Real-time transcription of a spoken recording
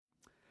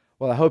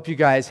Well, I hope you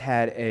guys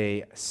had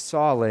a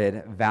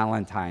solid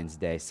Valentine's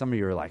Day. Some of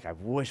you are like, I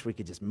wish we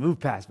could just move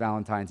past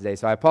Valentine's Day,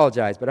 so I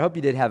apologize, but I hope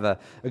you did have a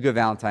good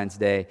Valentine's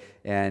Day.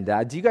 And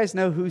do you guys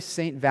know who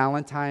St.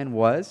 Valentine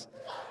was?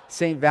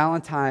 St.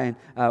 Valentine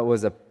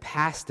was a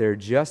pastor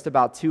just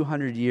about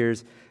 200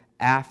 years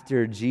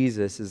after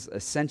Jesus'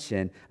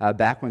 ascension,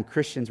 back when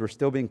Christians were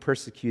still being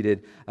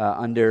persecuted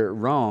under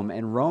Rome.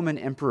 And Roman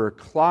Emperor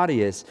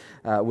Claudius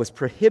was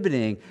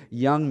prohibiting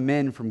young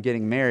men from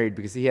getting married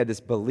because he had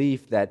this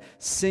belief that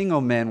single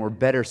men were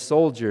better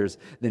soldiers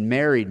than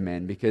married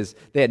men because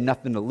they had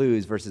nothing to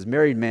lose, versus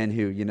married men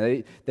who,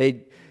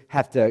 they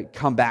have to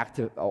come back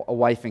to a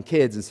wife and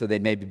kids, and so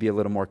they'd maybe be a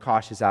little more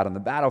cautious out on the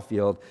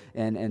battlefield.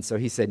 And so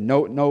he said,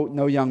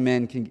 no young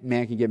man can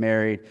get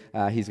married.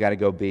 He's got to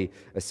go be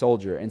a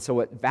soldier. And so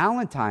what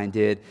Valentine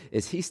did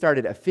is he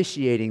started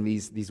officiating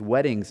these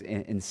weddings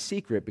in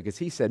secret because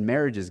he said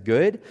marriage is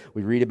good.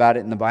 We read about it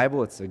in the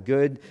Bible. It's a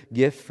good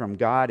gift from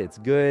God. It's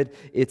good.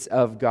 It's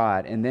of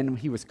God. And then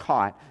he was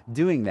caught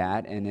doing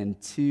that, and in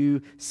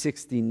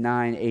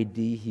 269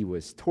 A.D. he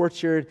was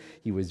tortured.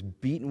 He was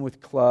beaten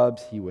with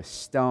clubs. He was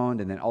stoned.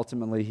 And then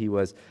ultimately he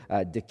was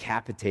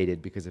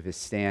decapitated because of his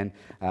stand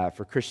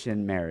for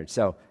Christian marriage.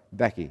 So,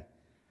 Becky,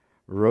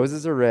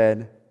 roses are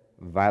red,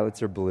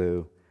 violets are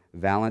blue.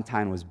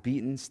 Valentine was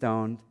beaten,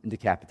 stoned, and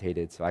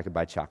decapitated so I could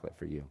buy chocolate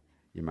for you.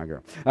 You're my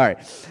girl. All right.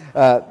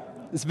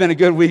 It's been a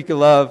good week of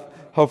love.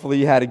 Hopefully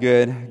you had a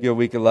good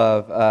week of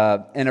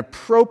love. And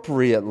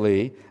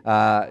appropriately,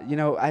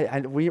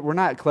 we're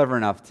not clever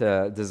enough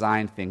to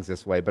design things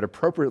this way, but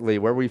appropriately,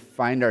 where we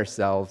find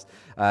ourselves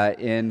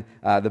in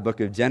the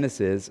book of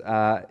Genesis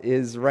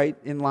is right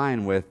in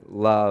line with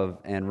love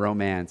and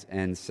romance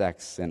and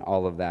sex and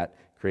all of that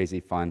crazy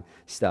fun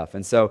stuff.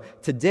 And so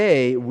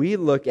today we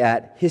look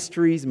at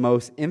history's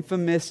most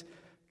infamous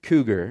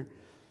cougar,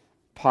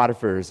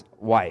 Potiphar's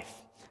wife.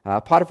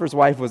 Potiphar's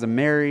wife was a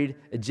married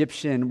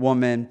Egyptian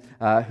woman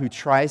who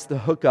tries to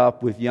hook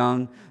up with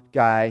young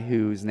guy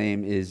whose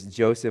name is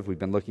Joseph. We've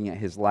been looking at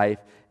his life,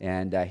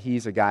 and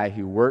he's a guy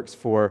who works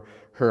for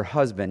her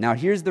husband. Now,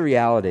 here's the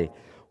reality.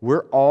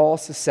 We're all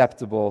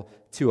susceptible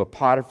to a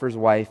Potiphar's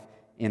wife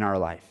in our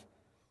life.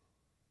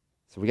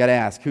 So we got to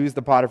ask, who's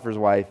the Potiphar's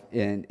wife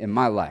in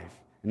my life?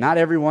 Not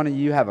every one of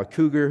you have a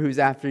cougar who's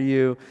after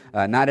you.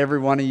 Not every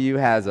one of you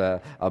has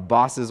a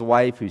boss's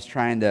wife who's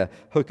trying to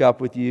hook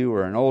up with you,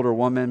 or an older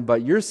woman.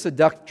 But your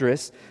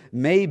seductress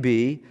may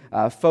be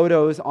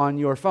photos on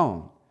your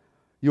phone.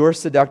 Your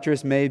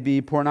seductress may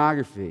be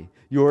pornography.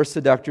 Your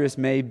seductress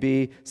may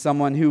be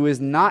someone who is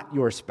not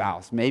your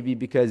spouse, maybe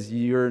because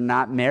you're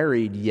not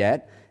married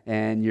yet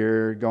and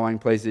you're going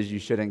places you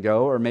shouldn't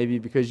go, or maybe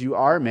because you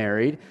are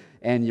married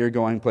and you're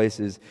going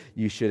places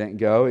you shouldn't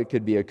go. It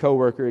could be a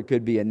coworker, it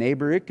could be a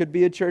neighbor, it could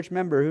be a church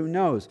member, who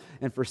knows?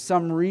 And for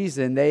some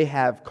reason, they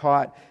have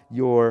caught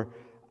your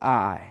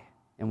eye.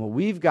 And what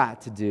we've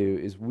got to do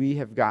is we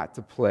have got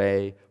to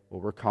play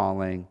what we're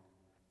calling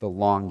the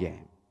long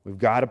game. We've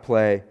got to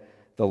play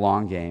the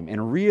long game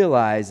and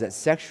realize that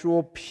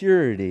sexual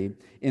purity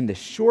in the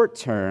short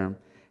term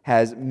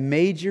has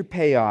major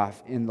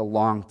payoff in the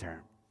long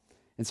term.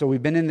 And so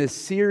we've been in this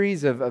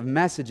series of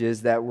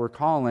messages that we're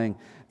calling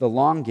the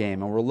long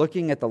game, and we're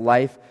looking at the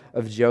life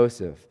of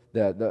Joseph,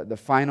 the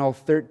final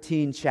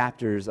 13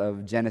 chapters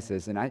of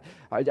Genesis. And I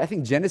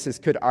think Genesis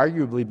could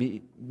arguably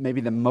be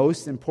maybe the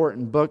most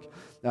important book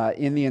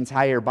in the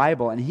entire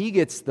Bible, and he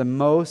gets the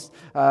most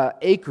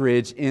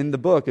acreage in the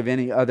book of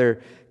any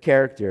other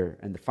character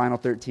in the final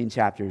 13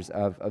 chapters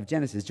of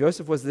Genesis.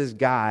 Joseph was this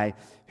guy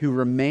who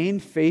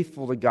remained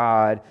faithful to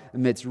God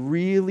amidst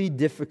really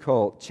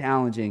difficult,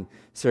 challenging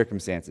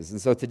circumstances. And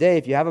so today,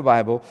 if you have a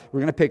Bible, we're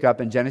going to pick up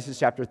in Genesis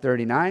chapter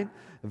 39,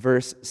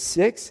 verse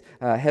 6.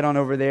 Head on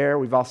over there.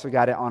 We've also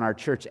got it on our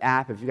church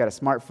app. If you've got a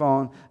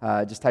smartphone,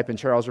 just type in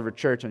Charles River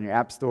Church on your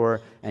app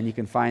store, and you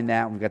can find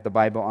that. We've got the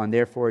Bible on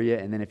there for you.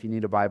 And then if you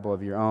need a Bible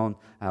of your own,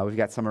 we've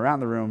got some around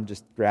the room.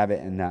 Just grab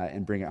it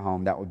and bring it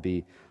home. That would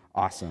be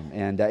awesome.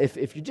 And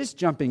if you're just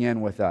jumping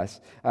in with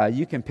us,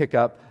 you can pick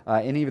up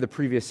any of the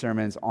previous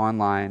sermons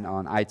online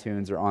on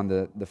iTunes or on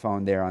the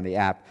phone there on the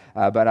app.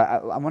 But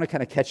I want to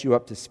kind of catch you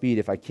up to speed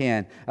if I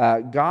can.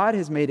 God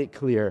has made it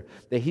clear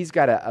that he's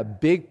got a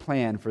big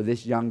plan for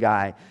this young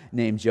guy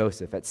named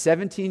Joseph. At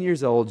 17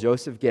 years old,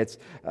 Joseph gets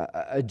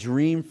a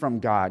dream from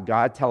God.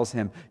 God tells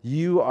him,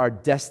 you are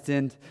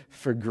destined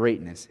for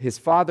greatness. His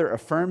father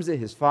affirms it.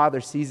 His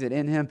father sees it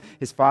in him.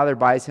 His father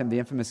buys him the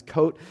infamous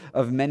coat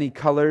of many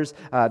colors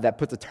that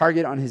puts a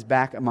target on his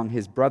back among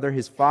his brother.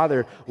 His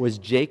father was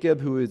Jacob,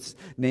 whose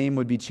name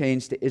would be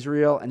changed to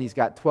Israel, and he's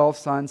got 12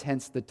 sons,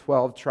 hence the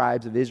 12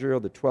 tribes of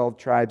Israel, the 12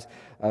 tribes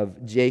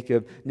of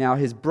Jacob. Now,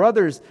 his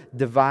brothers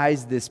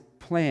devised this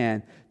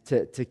plan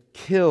to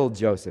kill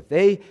Joseph.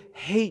 They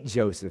hate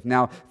Joseph.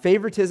 Now,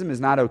 favoritism is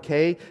not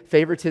okay.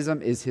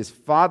 Favoritism is his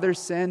father's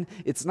sin.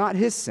 It's not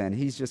his sin.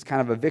 He's just kind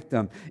of a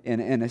victim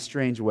in a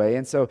strange way.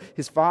 And so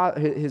his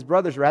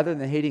brothers, rather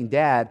than hating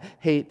dad,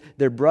 hate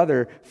their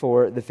brother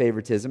for the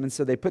favoritism. And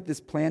so they put this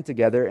plan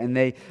together, and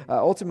they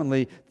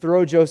ultimately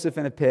throw Joseph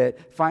in a pit,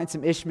 find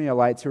some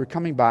Ishmaelites who are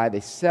coming by. They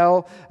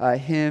sell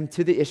him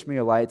to the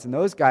Ishmaelites, and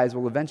those guys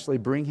will eventually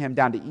bring him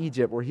down to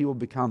Egypt, where he will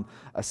become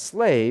a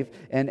slave.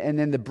 And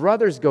then the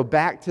brothers go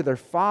back to their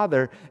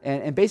father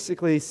and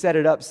basically set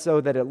it up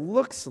so that it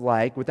looks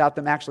like, without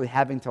them actually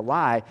having to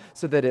lie,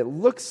 so that it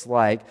looks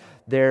like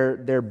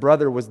their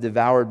brother was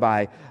devoured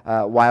by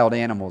wild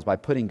animals by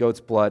putting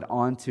goat's blood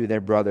onto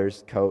their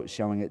brother's coat,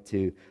 showing it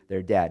to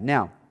their dad.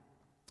 Now,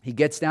 he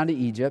gets down to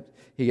Egypt.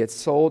 He gets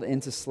sold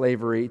into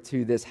slavery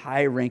to this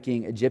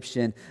high-ranking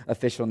Egyptian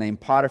official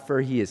named Potiphar.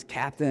 He is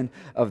captain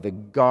of the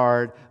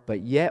guard,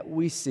 but yet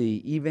we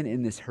see, even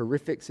in this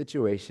horrific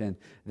situation,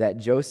 that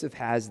Joseph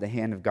has the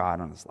hand of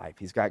God on his life.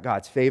 He's got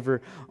God's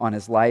favor on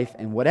his life,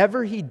 and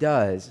whatever he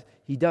does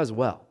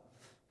well.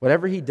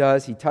 Whatever he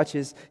does, he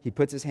touches, he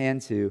puts his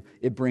hand to,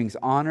 it brings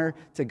honor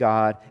to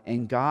God,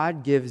 and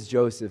God gives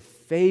Joseph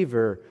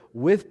favor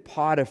with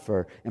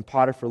Potiphar, and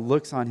Potiphar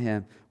looks on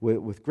him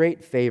with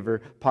great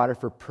favor.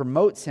 Potiphar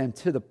promotes him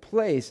to the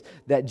place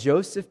that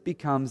Joseph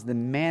becomes the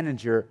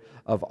manager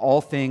of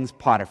all things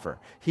Potiphar.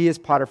 He is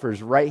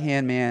Potiphar's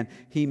right-hand man.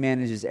 He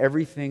manages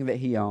everything that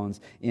he owns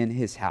in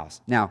his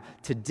house. Now,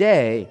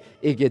 today,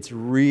 it gets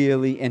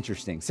really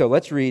interesting. So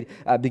let's read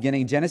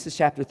beginning Genesis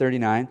chapter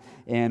 39,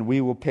 and we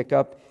will pick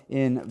up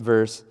in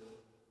verse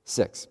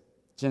 6.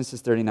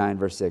 Genesis 39,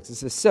 verse 6. It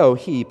says, "So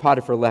he,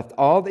 Potiphar, left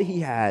all that he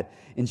had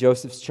in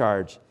Joseph's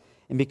charge,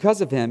 and because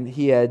of him,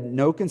 he had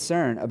no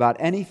concern about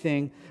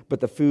anything but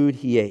the food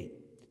he ate.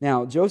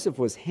 Now, Joseph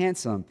was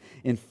handsome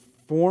in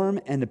form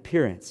and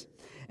appearance,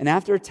 and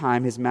after a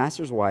time, his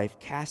master's wife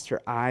cast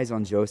her eyes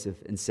on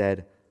Joseph and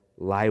said,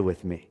 'Lie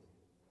with me.'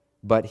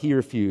 But he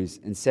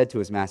refused and said to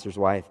his master's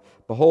wife,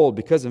 'Behold,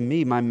 because of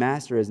me, my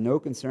master has no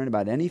concern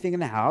about anything in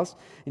the house,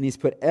 and he's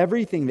put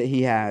everything that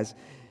he has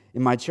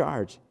in my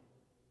charge.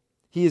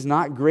 He is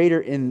not greater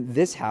in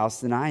this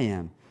house than I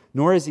am,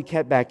 nor has he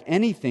kept back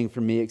anything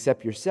from me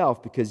except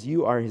yourself, because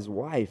you are his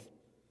wife.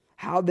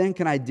 How then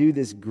can I do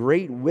this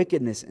great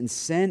wickedness and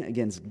sin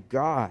against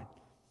God?'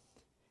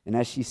 And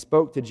as she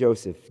spoke to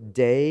Joseph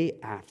day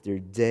after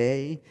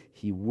day,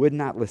 he would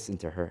not listen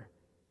to her,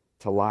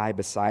 to lie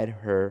beside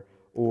her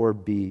or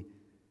be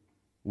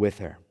with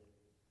her."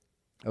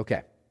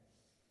 Okay,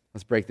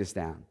 let's break this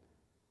down.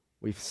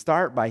 We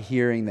start by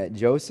hearing that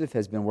Joseph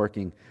has been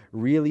working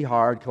really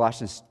hard.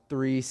 Colossians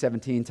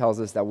 3:17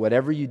 tells us that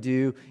whatever you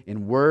do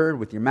in word,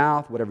 with your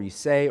mouth, whatever you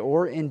say,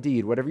 or in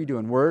deed, whatever you do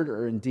in word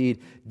or in deed,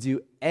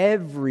 do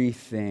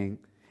everything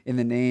in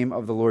the name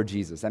of the Lord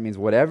Jesus. That means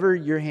whatever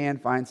your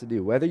hand finds to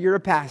do, whether you're a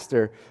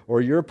pastor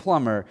or you're a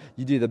plumber,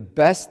 you do the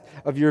best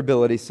of your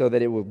ability so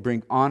that it will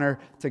bring honor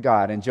to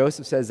God. And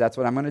Joseph says, that's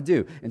what I'm going to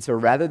do. And so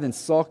rather than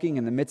sulking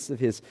in the midst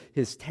of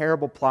his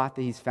terrible plot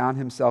that he's found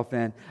himself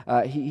in,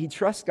 he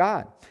trusts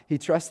God. He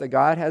trusts that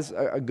God has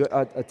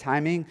a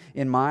timing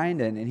in mind,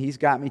 and he's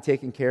got me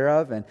taken care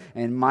of,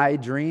 and my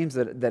dreams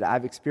that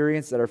I've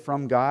experienced that are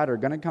from God are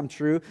going to come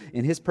true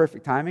in his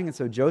perfect timing. And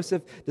so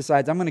Joseph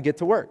decides, I'm going to get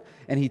to work.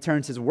 And he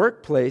turns his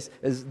workplace,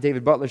 as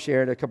David Butler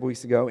shared a couple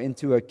weeks ago,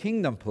 into a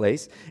kingdom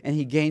place, and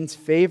he gains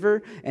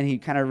favor, and he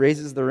kind of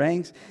raises the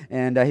ranks,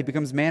 and he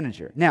becomes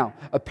manager. Now,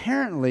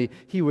 apparently,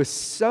 he was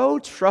so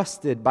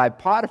trusted by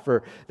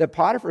Potiphar that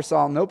Potiphar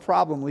saw no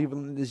problem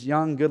leaving this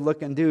young,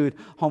 good-looking dude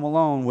home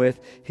alone with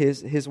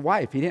his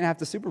wife. He didn't have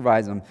to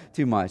supervise him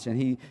too much, and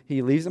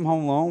he leaves him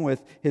home alone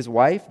with his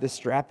wife, the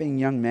strapping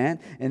young man.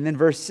 And then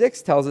verse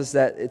 6 tells us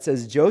that it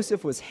says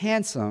Joseph was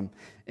handsome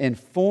in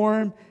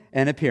form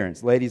and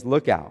appearance. Ladies,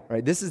 look out,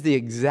 right? This is the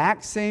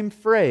exact same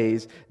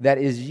phrase that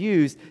is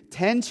used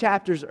 10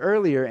 chapters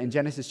earlier in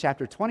Genesis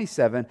chapter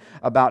 27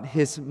 about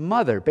his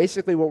mother.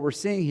 Basically, what we're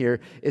seeing here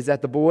is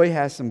that the boy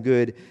has some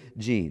good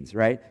genes,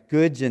 right?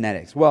 Good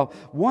genetics. Well,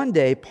 one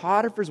day,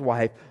 Potiphar's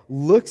wife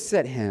looks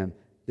at him,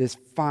 this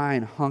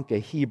fine hunk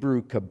of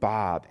Hebrew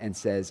kebab, and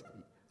says,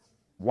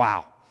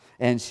 wow.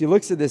 And she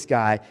looks at this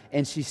guy,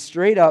 and she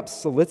straight up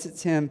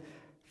solicits him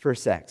for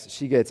sex.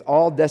 She gets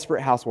all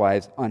Desperate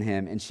Housewives on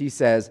him, and she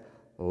says,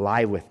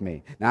 lie with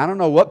me. Now, I don't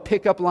know what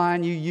pickup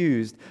line you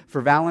used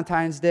for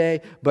Valentine's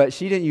Day, but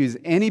she didn't use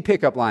any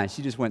pickup line.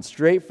 She just went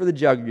straight for the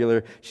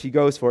jugular. She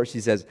goes for it.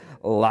 She says,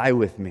 lie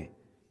with me.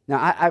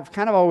 Now, I've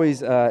kind of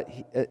always,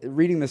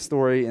 reading this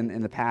story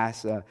in the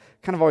past,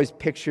 kind of always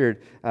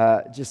pictured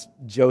just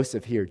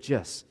Joseph here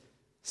just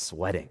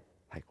sweating.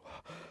 Like,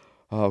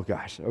 oh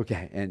gosh,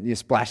 okay, and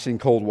splashing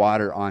cold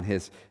water on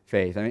his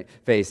face.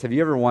 Have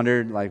you ever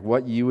wondered like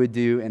what you would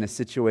do in a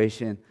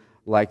situation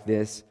like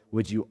this?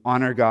 Would you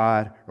honor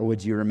God, or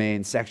would you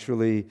remain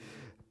sexually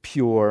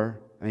pure?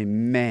 I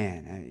mean,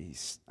 man,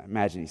 I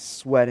imagine he's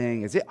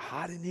sweating. Is it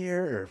hot in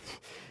here? Or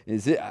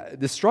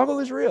The struggle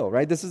is real,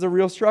 right? This is a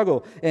real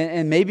struggle.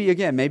 And maybe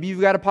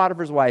you've got a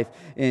Potiphar's wife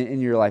in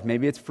your life.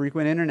 Maybe it's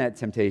frequent internet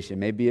temptation.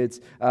 Maybe it's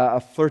a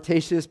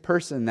flirtatious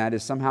person that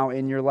is somehow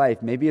in your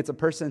life. Maybe it's a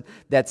person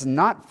that's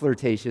not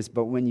flirtatious,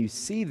 but when you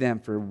see them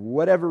for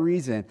whatever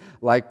reason,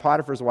 like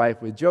Potiphar's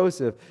wife with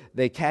Joseph,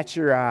 they catch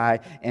your eye,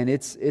 and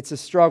it's a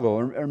struggle.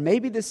 Or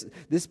maybe this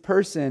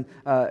person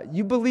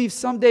you believe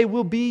someday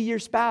will be your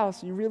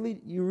spouse. You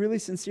really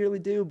sincerely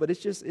do, but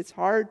it's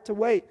hard to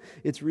wait.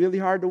 It's really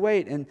hard to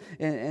wait.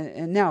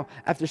 And now,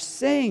 after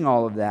saying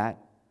all of that,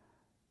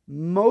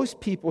 most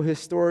people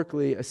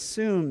historically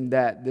assume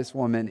that this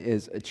woman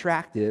is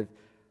attractive,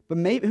 but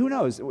maybe, who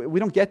knows? We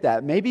don't get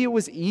that. Maybe it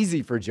was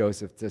easy for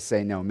Joseph to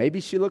say no. Maybe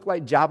she looked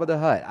like Jabba the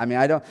Hutt. I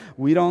mean,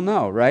 we don't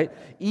know, right?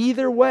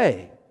 Either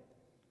way,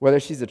 whether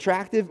she's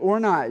attractive or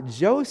not,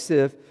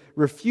 Joseph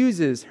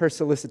refuses her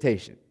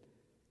solicitation.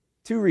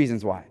 2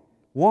 reasons why.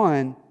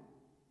 1,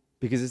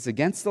 because it's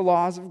against the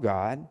laws of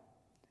God,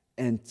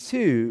 and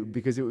 2,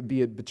 because it would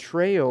be a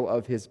betrayal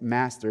of his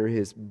master,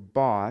 his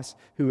boss,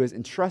 who has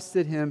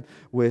entrusted him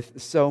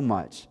with so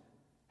much.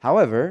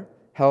 However,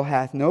 hell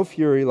hath no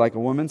fury like a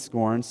woman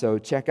scorned, so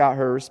check out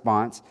her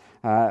response.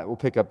 We'll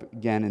pick up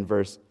again in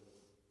verse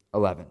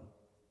 11.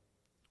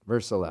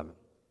 Verse 11.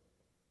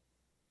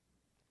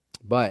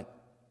 But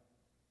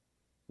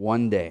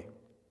one day,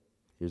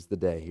 here's the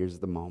day, here's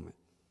the moment,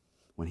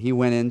 when he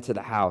went into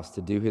the house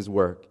to do his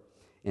work,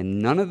 and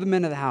none of the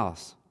men of the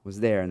house was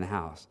there in the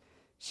house,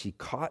 she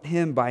caught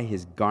him by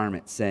his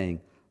garment,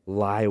 saying,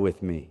 "Lie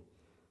with me."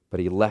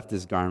 But he left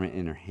his garment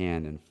in her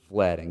hand and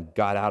fled and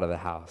got out of the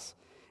house.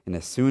 And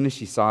as soon as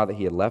she saw that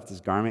he had left his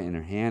garment in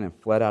her hand and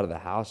fled out of the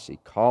house, she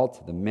called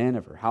to the men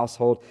of her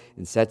household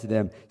and said to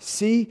them,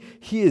 "See,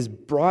 he has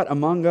brought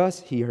among us,"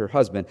 he, her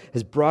husband,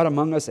 "has brought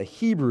among us a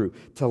Hebrew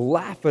to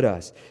laugh at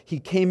us. He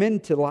came in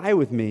to lie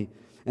with me,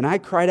 and I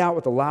cried out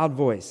with a loud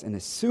voice. And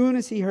as soon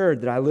as he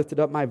heard that I lifted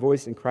up my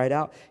voice and cried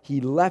out,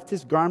 he left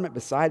his garment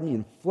beside me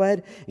and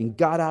fled and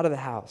got out of the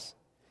house."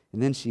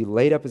 And then she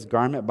laid up his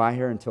garment by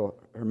her until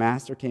her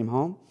master came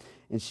home.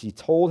 And she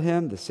told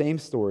him the same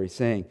story,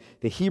 saying,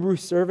 "The Hebrew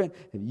servant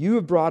that you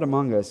have brought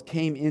among us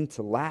came in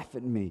to laugh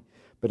at me.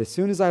 But as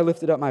soon as I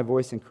lifted up my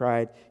voice and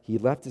cried, he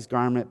left his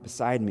garment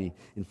beside me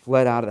and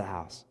fled out of the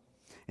house."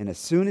 And as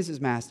soon as his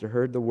master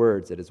heard the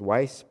words that his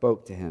wife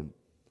spoke to him,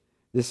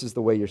 "This is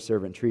the way your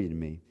servant treated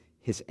me,"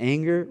 his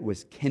anger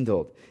was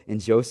kindled.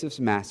 And Joseph's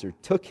master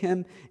took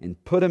him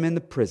and put him in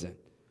the prison,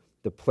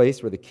 the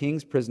place where the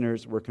king's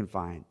prisoners were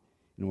confined,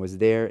 and was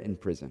there in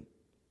prison.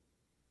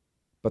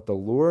 But the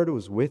Lord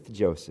was with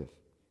Joseph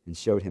and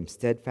showed him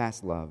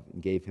steadfast love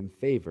and gave him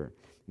favor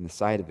in the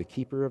sight of the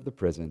keeper of the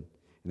prison.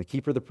 And the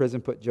keeper of the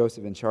prison put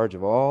Joseph in charge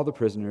of all the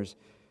prisoners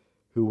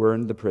who were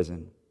in the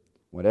prison.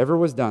 Whatever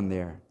was done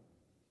there,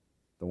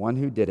 he was the one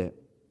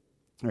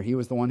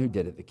who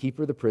did it. The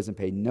keeper of the prison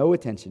paid no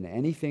attention to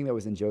anything that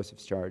was in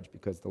Joseph's charge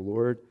because the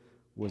Lord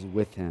was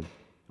with him.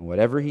 And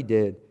whatever he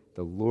did,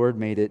 the Lord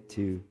made it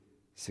to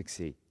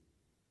succeed.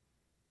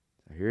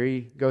 So here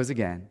he goes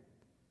again.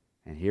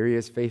 And here he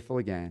is faithful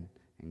again,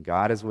 and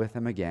God is with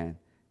him again,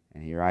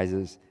 and he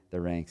rises the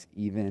ranks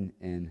even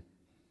in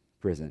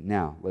prison.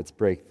 Now, let's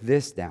break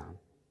this down.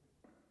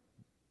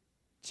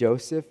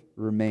 Joseph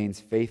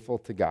remains faithful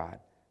to God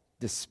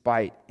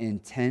despite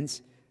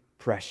intense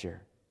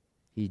pressure.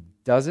 He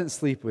doesn't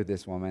sleep with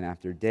this woman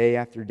after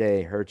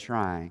day, her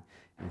trying,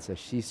 and so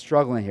she's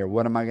struggling here.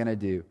 What am I going to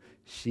do?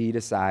 She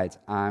decides,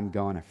 I'm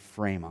going to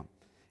frame him.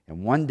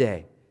 And one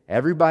day,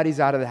 everybody's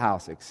out of the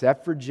house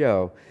except for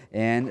Joe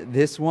and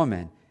this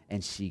woman,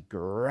 and she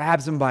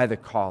grabs him by the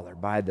collar,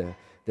 by the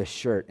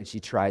shirt, and she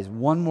tries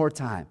one more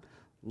time,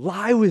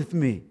 "Lie with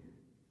me."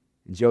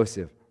 And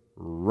Joseph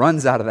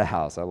runs out of the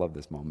house. I love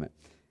this moment.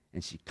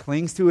 And she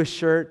clings to his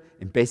shirt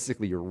and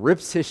basically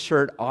rips his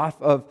shirt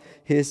off of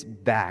his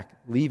back,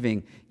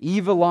 leaving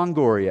Eva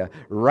Longoria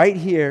right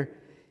here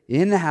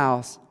in the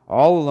house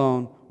all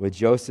alone with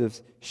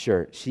Joseph's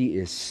shirt. She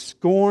is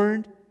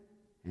scorned.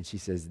 And she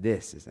says,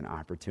 this is an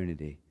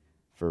opportunity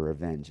for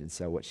revenge. And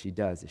so what she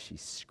does is she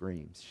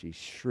screams, she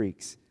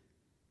shrieks,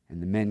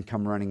 and the men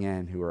come running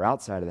in who are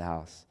outside of the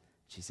house.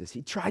 She says,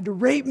 "He tried to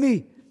rape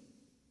me.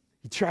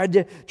 He tried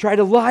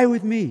to lie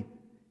with me.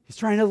 He's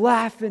trying to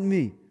laugh at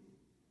me."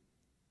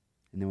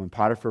 And then when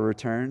Potiphar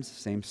returns,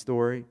 same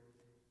story.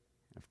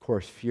 Of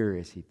course,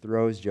 furious, he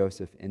throws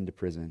Joseph into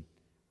prison,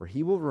 where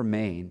he will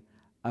remain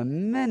a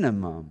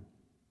minimum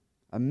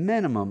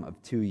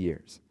of 2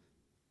 years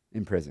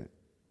in prison.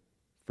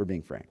 For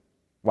being frank.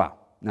 Wow.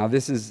 Now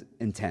this is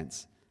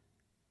intense.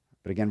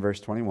 But again, verse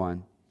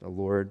 21, the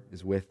Lord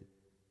is with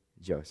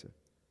Joseph.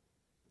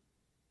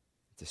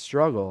 It's a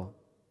struggle.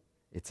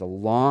 It's a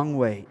long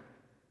wait.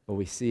 But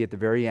we see at the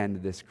very end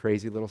of this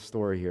crazy little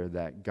story here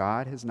that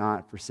God has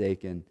not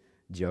forsaken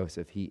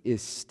Joseph. He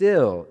is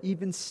still,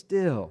 even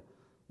still,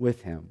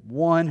 with him.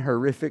 One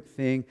horrific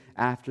thing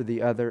after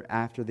the other,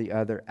 after the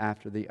other,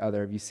 after the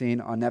other. Have you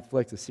seen on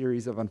Netflix a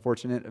series of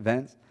unfortunate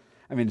events?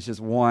 I mean, it's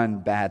just one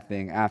bad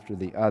thing after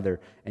the other.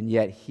 And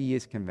yet he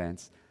is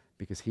convinced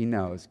because he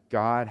knows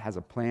God has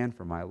a plan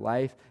for my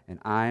life, and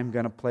I'm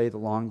going to play the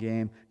long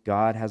game.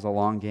 God has a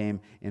long game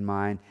in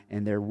mind,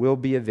 and there will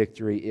be a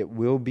victory. It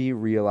will be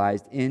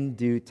realized in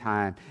due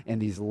time. And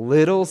these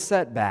little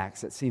setbacks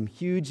that seem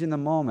huge in the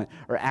moment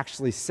are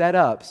actually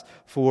setups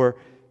for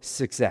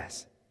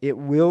success. It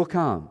will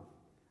come.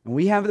 And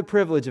we have the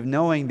privilege of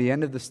knowing the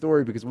end of the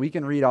story because we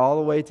can read all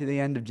the way to the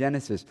end of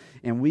Genesis,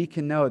 and we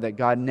can know that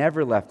God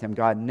never left him.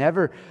 God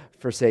never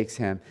forsakes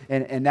him.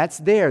 And that's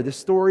there. The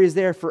story is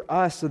there for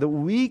us so that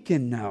we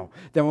can know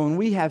that when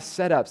we have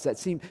setbacks that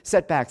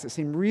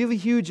seem really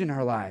huge in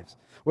our lives,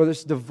 whether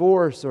it's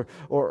divorce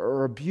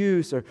or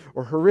abuse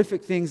or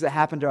horrific things that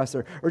happen to us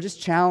or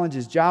just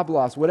challenges, job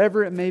loss,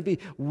 whatever it may be,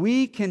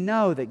 we can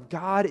know that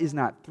God is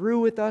not through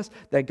with us,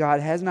 that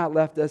God has not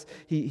left us.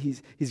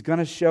 He's going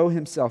to show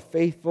himself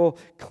faithful.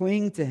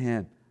 Cling to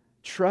him.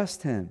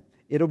 Trust him.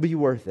 It'll be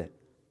worth it.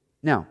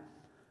 Now,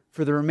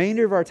 for the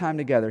remainder of our time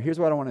together, here's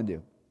what I want to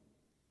do.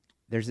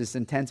 There's this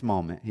intense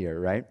moment here,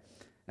 right?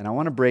 And I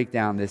want to break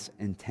down this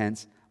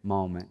intense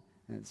moment.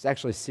 And it's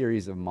actually a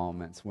series of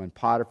moments when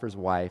Potiphar's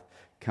wife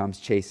comes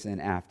chasing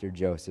after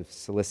Joseph,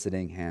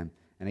 soliciting him.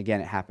 And again,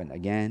 it happened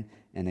again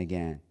and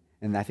again.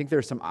 And I think there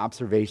are some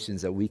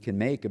observations that we can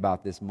make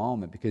about this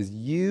moment because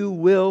you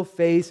will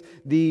face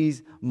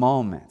these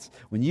moments.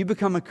 When you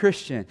become a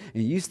Christian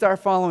and you start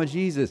following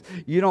Jesus,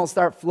 you don't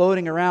start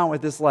floating around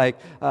with this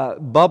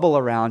bubble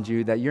around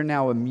you that you're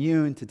now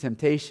immune to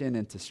temptation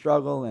and to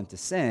struggle and to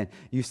sin.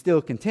 You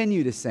still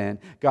continue to sin.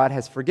 God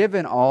has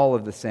forgiven all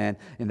of the sin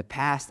in the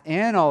past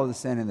and all of the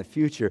sin in the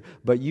future,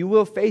 but you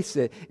will face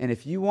it. And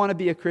if you want to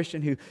be a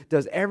Christian who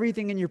does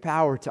everything in your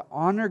power to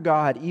honor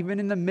God, even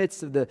in the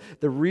midst of the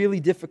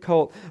really difficult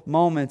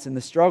moments and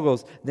the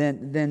struggles,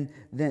 then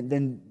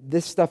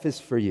this stuff is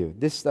for you.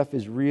 This stuff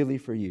is really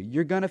for you.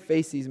 You're going to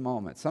face these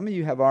moments. Some of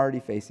you have already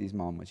faced these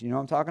moments. You know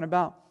what I'm talking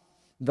about?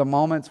 The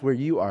moments where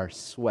you are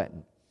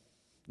sweating.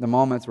 The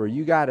moments where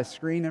you got a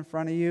screen in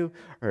front of you,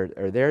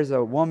 or there's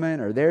a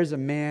woman, or there's a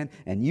man,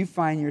 and you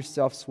find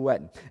yourself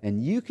sweating.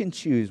 And you can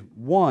choose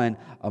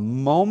a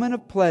moment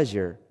of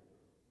pleasure,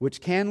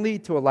 which can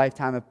lead to a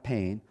lifetime of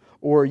pain,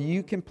 or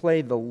you can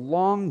play the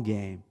long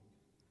game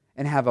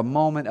and have a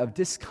moment of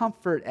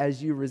discomfort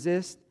as you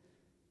resist,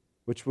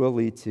 which will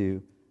lead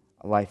to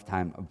a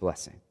lifetime of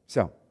blessing.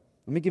 So,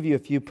 let me give you a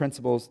few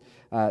principles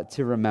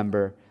to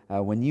remember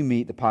when you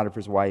meet the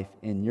Potiphar's wife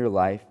in your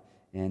life.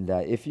 And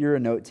if you're a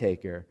note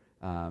taker,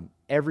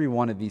 every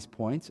one of these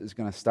points is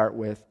going to start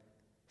with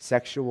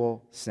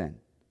sexual sin.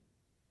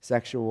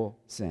 Sexual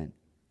sin.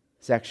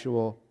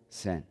 Sexual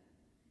sin.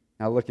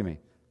 Now look at me.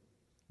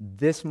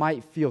 This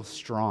might feel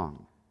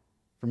strong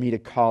for me to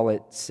call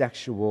it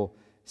sexual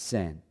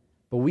sin.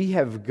 But we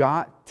have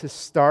got to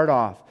start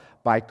off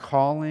by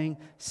calling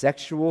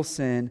sexual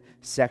sin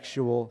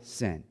sexual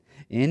sin.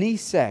 Any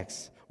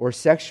sex or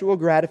sexual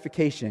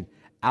gratification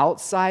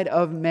outside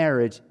of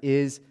marriage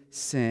is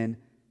sin,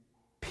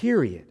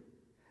 period.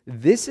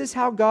 This is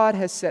how God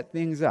has set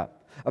things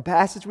up. A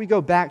passage we go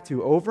back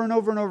to over and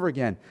over and over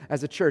again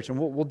as a church, and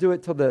we'll do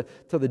it till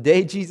the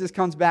day Jesus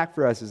comes back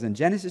for us, is in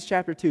Genesis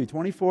chapter 2,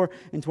 24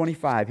 and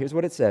 25. Here's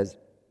what it says.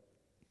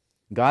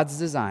 God's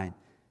design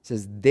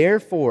says,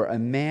 "Therefore a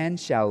man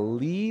shall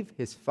leave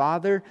his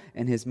father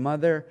and his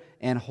mother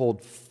and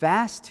hold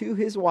fast to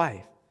his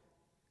wife,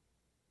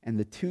 and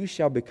the two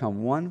shall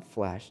become one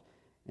flesh,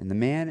 and the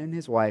man and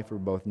his wife were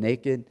both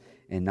naked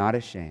and not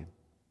ashamed."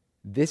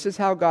 This is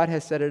how God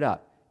has set it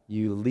up.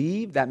 You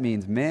leave, that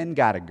means men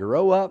got to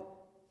grow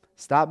up,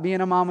 stop being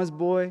a mama's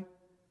boy,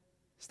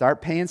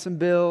 start paying some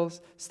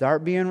bills,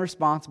 start being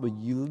responsible.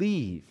 You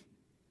leave.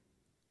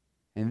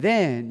 And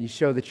then you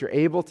show that you're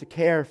able to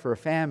care for a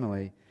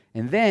family.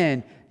 And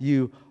then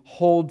you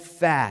hold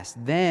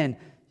fast. Then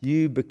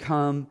you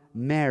become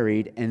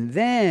married. And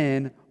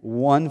then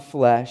one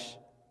flesh.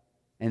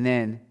 And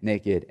then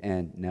naked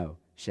and no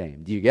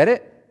shame. Do you get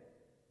it?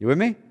 You with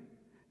me?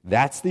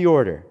 That's the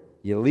order.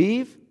 You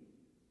leave.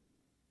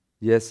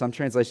 Yes, some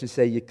translations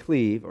say you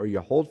cleave or you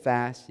hold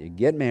fast, you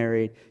get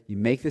married, you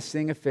make this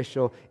thing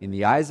official in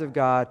the eyes of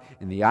God,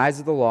 in the eyes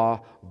of the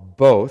law,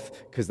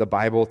 both, because the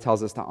Bible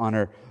tells us to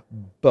honor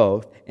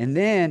both. And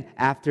then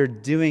after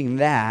doing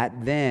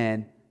that,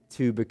 then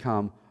to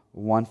become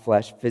one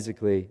flesh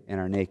physically and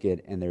are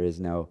naked and there is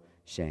no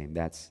shame.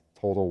 That's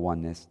total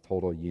oneness,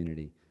 total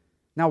unity.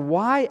 Now,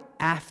 why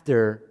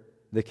after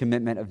the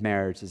commitment of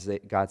marriage does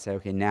God say,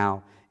 okay,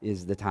 now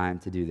is the time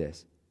to do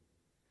this?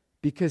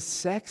 Because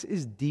sex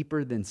is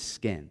deeper than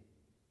skin.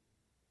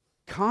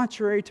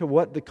 Contrary to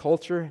what the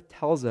culture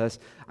tells us,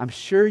 I'm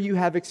sure you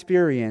have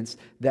experienced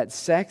that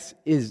sex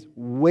is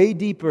way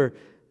deeper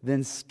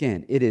than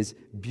skin. It is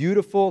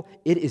beautiful.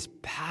 It is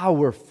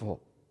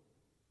powerful.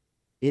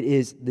 It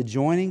is the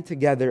joining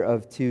together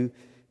of two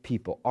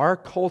people. Our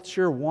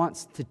culture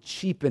wants to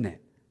cheapen it.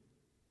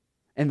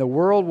 And the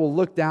world will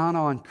look down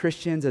on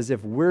Christians as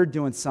if we're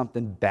doing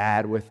something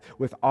bad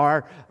with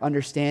our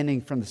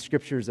understanding from the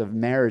scriptures of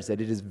marriage, that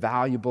it is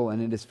valuable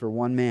and it is for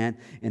one man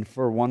and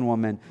for one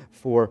woman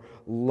for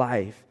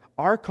life.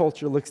 Our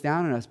culture looks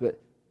down on us,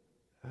 but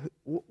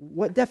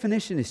What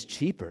definition is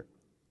cheaper?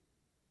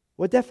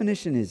 What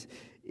definition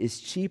is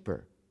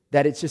cheaper?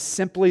 That it's just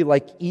simply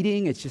like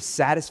eating, it's just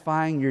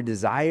satisfying your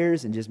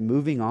desires and just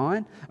moving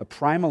on? A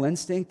primal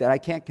instinct that I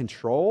can't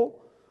control?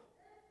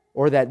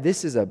 Or that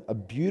this is a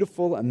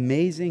beautiful,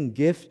 amazing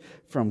gift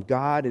from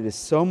God. It is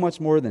so much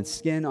more than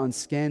skin on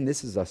skin.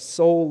 This is a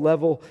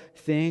soul-level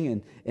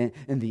thing,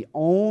 and the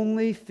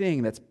only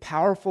thing that's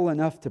powerful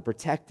enough to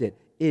protect it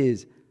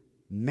is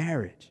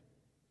marriage.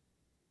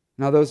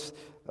 Now, those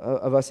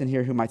of us in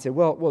here who might say,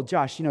 well,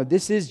 Josh,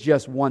 this is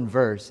just one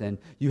verse, and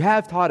you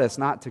have taught us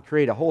not to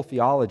create a whole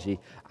theology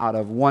out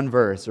of one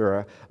verse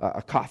or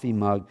a coffee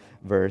mug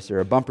verse or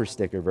a bumper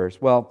sticker verse.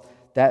 Well,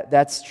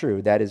 that's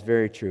true. That is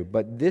very true.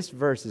 But this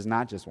verse is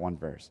not just one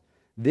verse.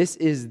 This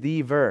is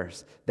the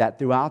verse that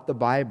throughout the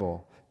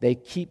Bible they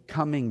keep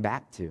coming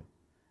back to.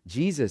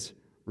 Jesus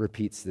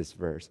repeats this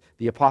verse.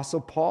 The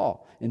Apostle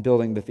Paul, in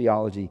building the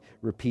theology,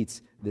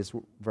 repeats this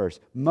verse.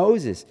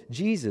 Moses,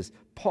 Jesus,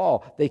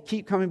 Paul, they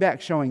keep coming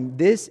back showing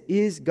this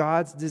is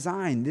God's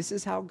design. This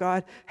is how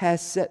God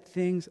has set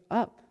things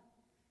up.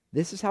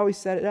 This is how He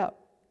set it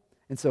up.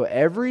 And so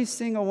every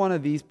single one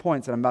of these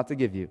points that I'm about to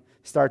give you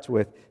starts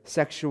with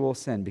sexual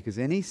sin, because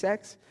any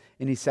sex,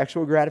 any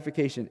sexual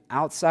gratification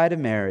outside of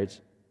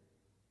marriage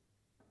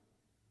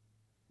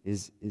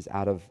is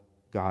out of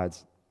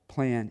God's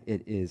plan.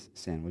 It is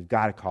sin. We've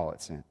got to call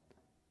it sin.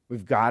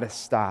 We've got to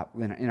stop.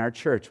 In our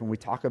church, when we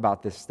talk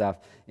about this stuff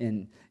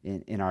in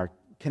our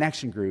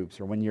connection groups,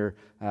 or when you're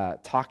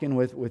talking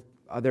with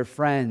other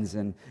friends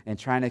and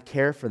trying to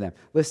care for them,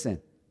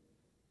 listen,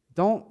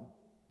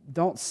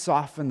 don't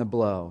soften the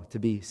blow to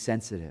be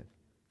sensitive.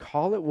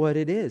 Call it what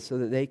it is so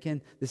that they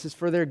can, this is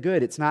for their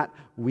good. It's not,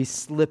 we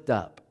slipped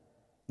up.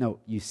 No,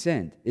 you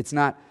sinned. It's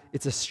not,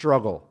 it's a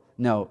struggle.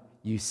 No,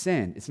 you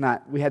sinned. It's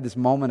not, we had this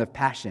moment of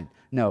passion.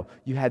 No,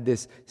 you had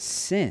this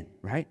sin,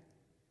 right?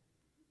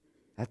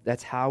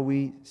 That's how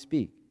we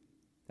speak.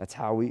 That's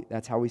how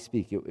we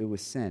speak. It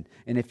was sin.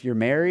 And if you're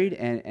married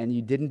and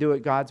you didn't do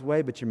it God's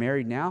way, but you're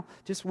married now,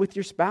 just with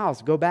your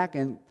spouse, go back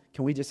and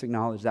can we just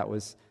acknowledge that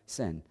was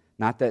sin?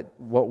 Not that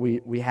what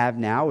we have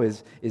now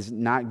is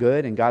not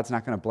good and God's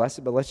not going to bless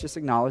it, but let's just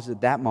acknowledge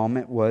that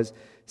moment was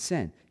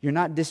sin. You're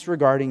not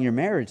disregarding your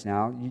marriage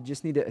now. You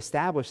just need to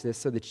establish this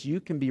so that you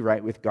can be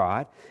right with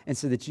God and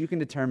so that you can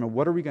determine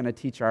what are we going to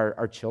teach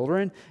our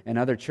children and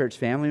other church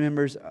family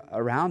members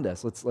around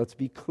us. Let's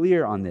be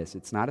clear on this.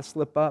 It's not a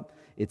slip up.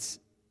 It's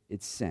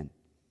sin.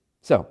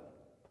 So,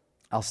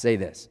 I'll say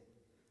this.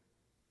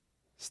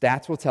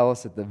 Stats will tell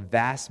us that the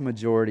vast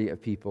majority of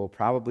people,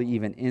 probably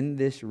even in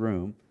this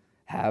room,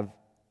 have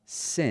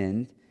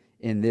sinned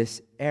in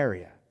this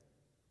area.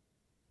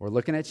 We're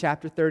looking at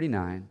chapter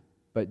 39,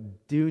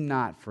 but do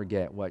not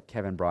forget what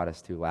Kevin brought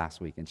us to last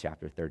week in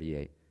chapter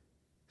 38.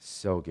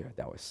 So good.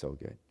 That was so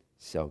good.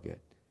 So good.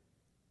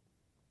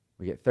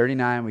 We get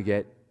 39, we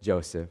get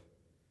Joseph.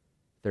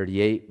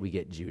 38, we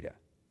get Judah.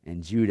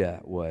 And Judah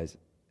was,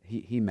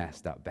 he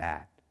messed up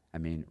bad. I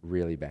mean,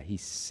 really bad. He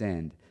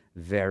sinned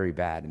very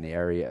bad in the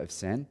area of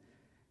sin,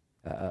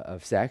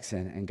 of sex.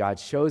 And God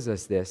shows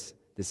us this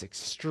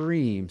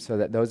extreme so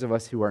that those of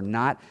us who are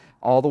not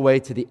all the way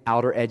to the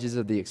outer edges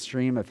of the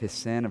extreme of his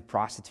sin of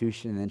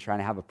prostitution and then trying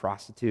to have a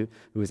prostitute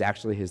who is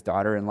actually his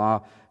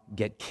daughter-in-law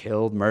get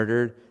killed,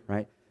 murdered,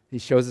 right? He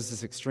shows us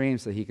this extreme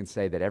so he can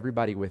say that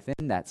everybody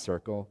within that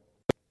circle,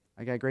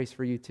 I got grace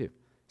for you too.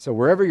 So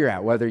wherever you're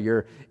at, whether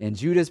you're in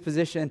Judah's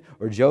position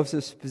or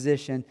Joseph's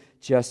position,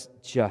 just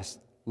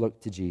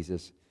look to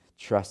Jesus.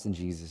 Trust in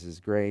Jesus'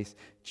 grace.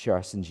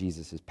 Trust in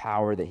Jesus'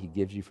 power that he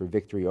gives you for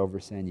victory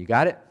over sin. You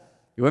got it?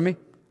 You with me?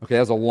 Okay, that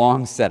was a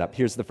long setup.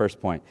 Here's the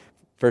first point.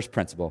 First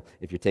principle.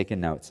 If you're taking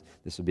notes,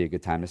 this would be a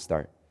good time to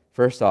start.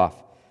 First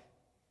off,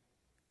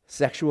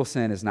 sexual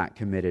sin is not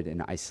committed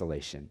in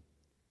isolation.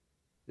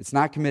 It's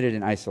not committed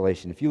in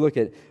isolation. If you look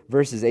at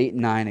verses 8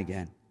 and 9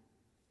 again,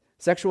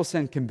 sexual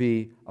sin can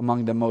be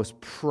among the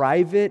most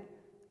private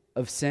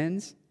of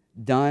sins,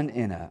 done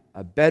in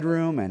a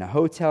bedroom, in a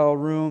hotel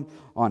room,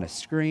 on a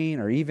screen,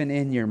 or even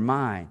in your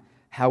mind.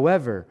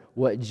 However,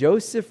 what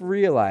Joseph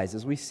realized,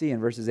 as we see in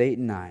verses 8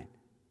 and 9,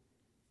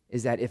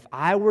 is that if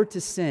I were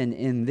to sin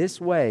in this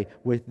way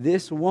with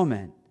this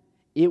woman,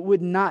 it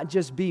would not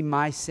just be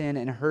my sin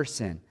and her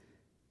sin.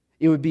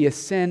 It would be a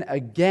sin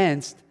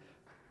against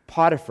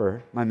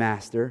Potiphar, my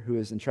master, who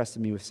has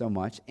entrusted me with so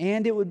much,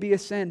 and it would be a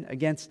sin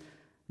against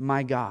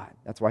my God.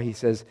 That's why he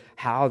says,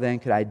 how then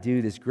could I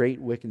do this great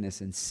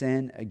wickedness and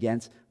sin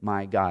against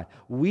my God?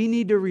 We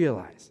need to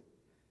realize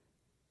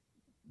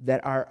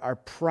that our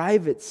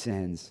private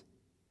sins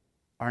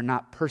are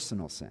not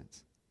personal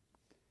sins.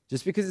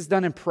 Just because it's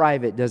done in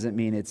private doesn't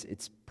mean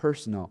it's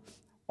personal.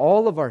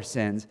 All of our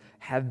sins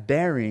have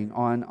bearing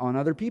on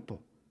other people.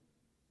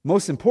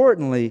 Most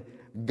importantly,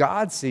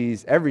 God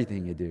sees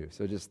everything you do.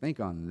 So just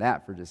think on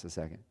that for just a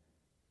second.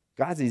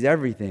 God sees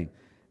everything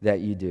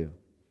that you do.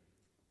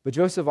 But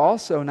Joseph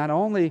also not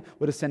only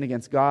would have sinned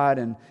against God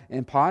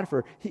and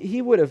Potiphar,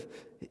 he would have,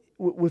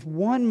 with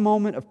one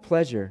moment of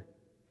pleasure,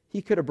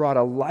 he could have brought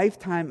a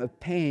lifetime of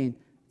pain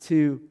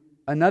to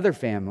another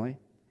family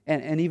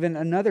and even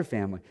another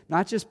family.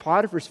 Not just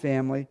Potiphar's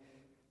family,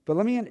 but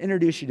let me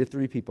introduce you to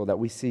three people that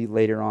we see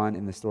later on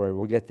in the story.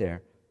 We'll get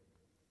there.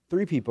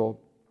 Three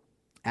people: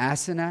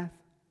 Asenath,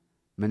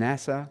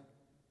 Manasseh,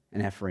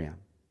 and Ephraim.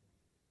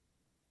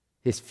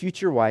 His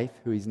future wife,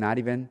 who he's not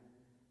even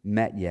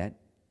met yet,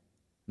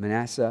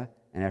 Manasseh,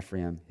 and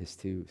Ephraim, his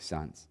two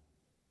sons.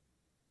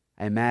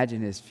 I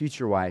imagine his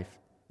future wife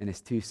and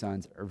his two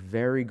sons are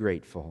very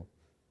grateful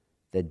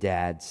that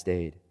Dad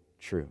stayed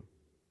true.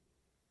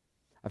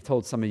 I've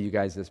told some of you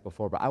guys this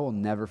before, but I will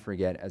never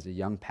forget as a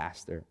young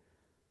pastor,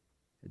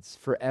 it's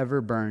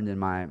forever burned in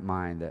my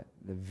mind that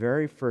the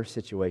very first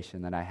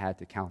situation that I had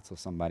to counsel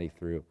somebody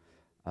through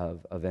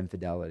of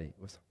infidelity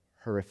was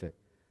horrific.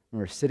 We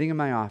were sitting in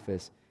my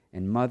office,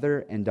 and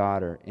mother and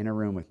daughter in a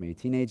room with me,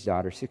 teenage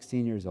daughter,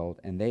 16 years old,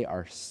 and they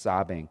are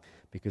sobbing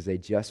because they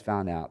just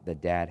found out that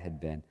Dad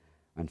had been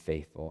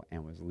unfaithful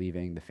and was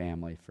leaving the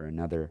family for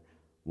another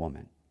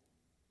woman.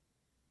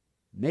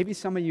 Maybe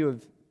some of you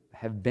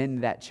have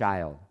been that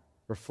child.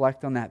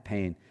 Reflect on that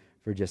pain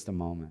for just a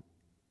moment.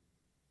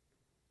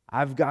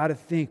 I've got to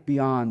think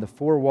beyond the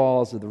four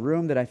walls of the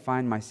room that I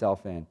find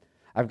myself in.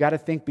 I've got to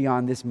think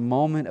beyond this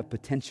moment of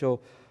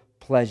potential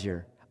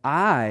pleasure.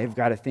 I've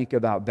got to think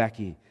about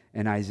Becky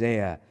and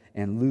Isaiah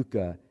and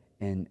Luca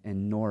and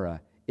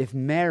Nora. If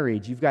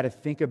married, you've got to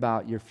think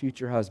about your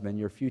future husband,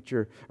 your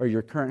future or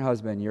your current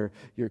husband,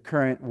 your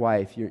current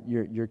wife,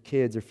 your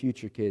kids or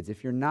future kids.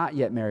 If you're not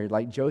yet married,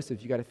 like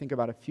Joseph, you've got to think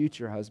about a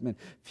future husband,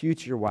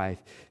 future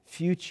wife,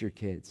 future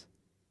kids,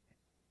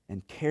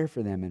 and care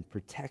for them and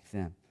protect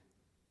them.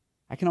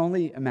 I can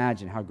only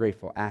imagine how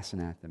grateful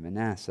Asenath and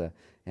Manasseh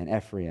and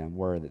Ephraim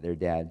were that their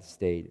dad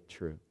stayed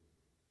true.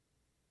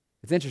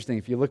 It's interesting,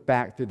 if you look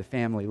back through the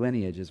family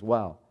lineage as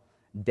well,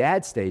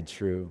 Dad stayed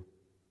true,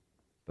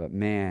 but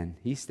man,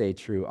 he stayed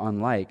true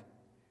unlike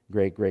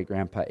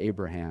great-great-grandpa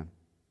Abraham.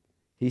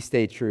 He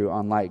stayed true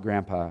unlike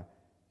Grandpa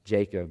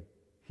Jacob.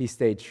 He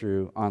stayed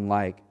true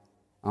unlike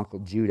Uncle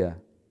Judah.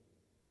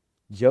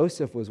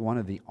 Joseph was one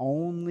of the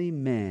only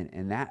men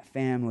in that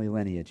family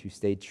lineage who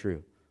stayed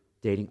true,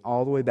 dating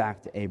all the way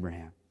back to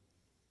Abraham.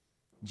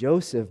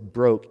 Joseph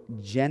broke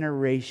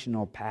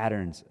generational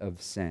patterns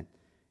of sin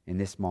in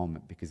this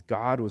moment because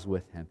God was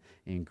with him.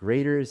 And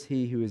greater is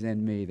he who is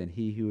in me than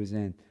he who is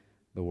in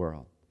the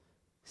world.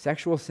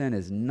 Sexual sin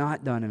is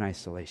not done in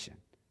isolation.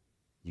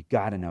 You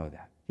got to know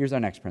that. Here's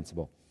our next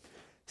principle.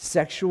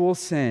 Sexual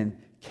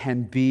sin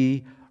can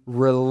be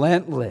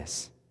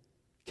relentless.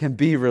 Can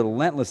be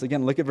relentless.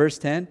 Again, look at verse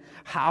 10.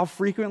 How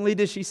frequently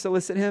does she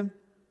solicit him?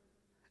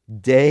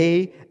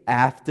 Day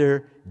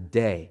after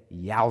day.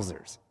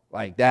 Yowzers.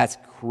 Like, that's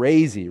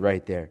crazy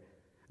right there.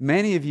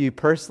 Many of you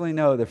personally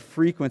know the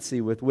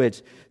frequency with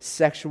which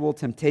sexual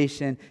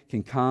temptation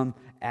can come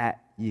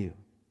at you.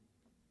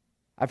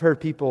 I've heard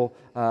people,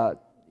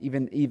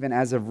 even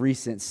as of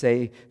recent,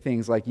 say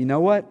things like, you know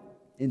what?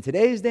 In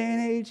today's day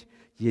and age,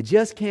 you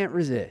just can't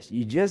resist.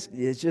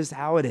 It's just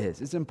how it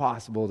is. It's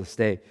impossible to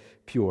stay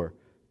pure.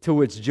 To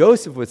which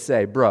Joseph would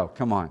say, bro,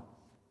 come on.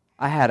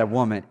 I had a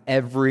woman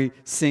every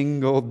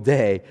single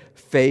day,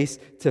 face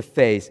to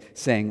face,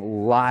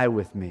 saying, lie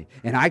with me.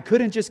 And I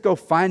couldn't just go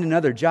find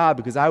another job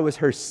because I was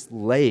her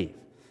slave,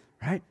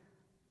 right?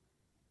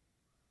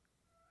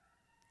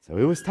 So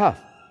it was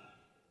tough.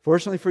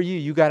 Fortunately for you,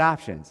 you got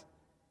options.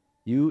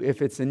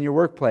 If it's in your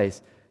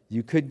workplace,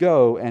 you could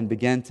go and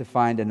begin to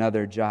find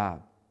another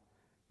job.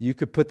 You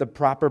could put the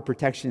proper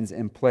protections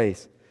in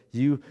place.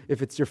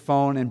 If it's your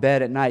phone in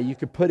bed at night, you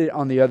could put it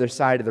on the other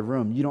side of the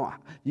room.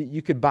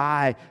 You could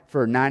buy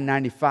for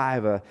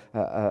 $9.95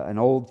 an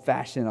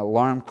old-fashioned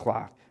alarm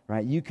clock,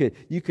 right? You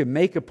could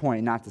make a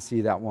point not to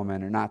see that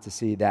woman or not to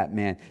see that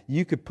man.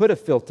 You could put a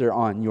filter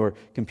on your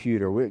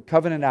computer.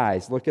 Covenant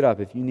Eyes, look it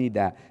up if you need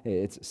that.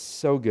 It's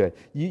so good.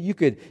 You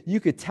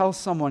could tell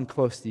someone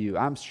close to you,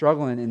 I'm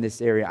struggling in this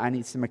area. I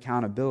need some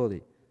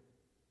accountability.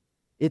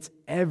 It's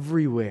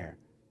everywhere.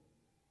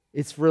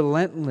 It's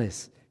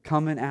relentless.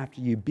 Coming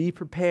after you. Be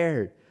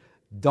prepared.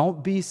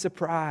 Don't be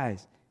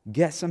surprised.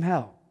 Get some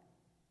help.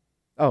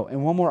 Oh,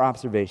 and one more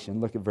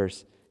observation. Look at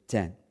verse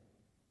 10.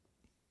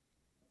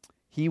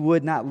 He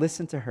would not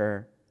listen to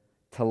her,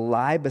 to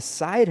lie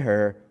beside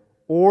her,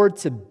 or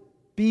to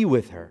be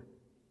with her.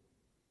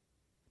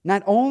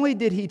 Not only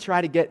did she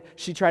try to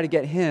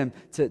get him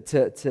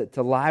to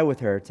lie with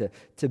her,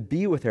 to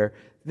be with her,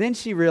 then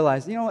she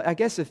realized, I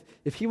guess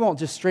if he won't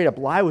just straight up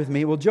lie with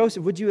me, well,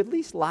 Joseph, would you at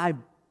least lie?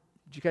 Did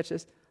you catch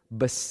this?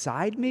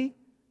 Beside me?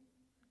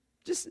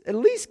 Just at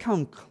least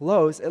come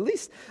close. At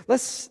least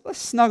let's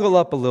snuggle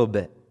up a little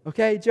bit.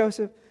 Okay,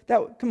 Joseph?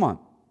 Come on.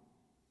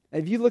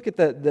 If you look at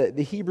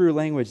the Hebrew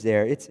language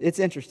there, it's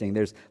interesting.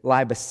 There's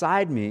lie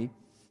beside me,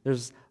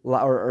 there's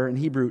or in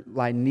Hebrew,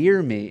 lie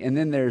near me, and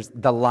then there's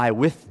the lie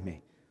with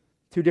me.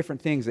 Two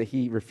different things that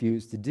he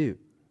refused to do.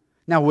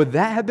 Now, would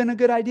that have been a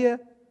good idea?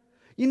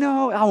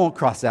 I won't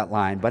cross that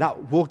line,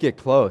 but we'll get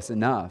close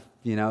enough,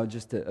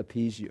 just to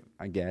appease you,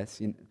 I guess.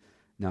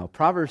 No,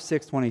 Proverbs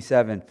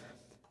 6:27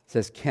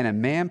 says, can a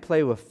man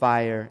play with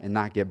fire and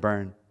not get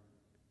burned?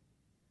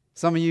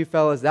 Some of you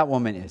fellas, that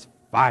woman is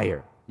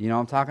fire. You know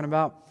what I'm talking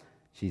about?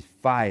 She's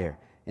fire.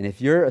 And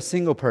if you're a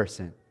single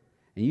person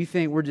and you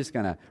think we're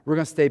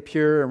gonna stay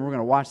pure and we're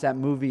gonna watch that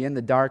movie in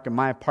the dark in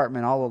my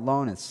apartment all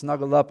alone and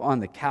snuggle up on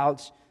the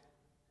couch,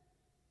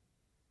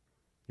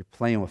 you're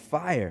playing with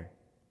fire.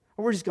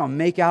 Or we're just gonna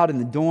make out in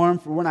the dorm,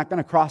 for we're not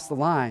gonna cross the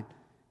line.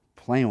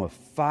 Playing with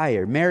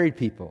fire. Married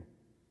people,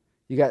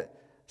 you got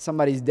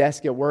somebody's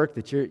desk at work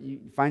that you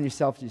find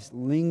yourself just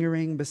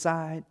lingering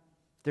beside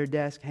their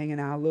desk,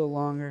 hanging out a little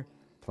longer,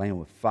 playing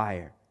with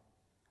fire.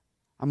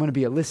 I'm going to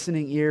be a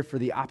listening ear for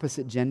the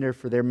opposite gender,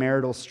 for their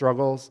marital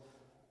struggles.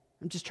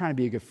 I'm just trying to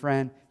be a good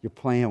friend. You're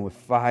playing with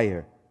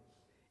fire.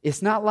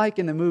 It's not like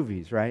in the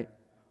movies, right?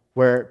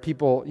 Where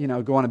people,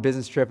 go on a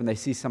business trip and they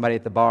see somebody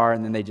at the bar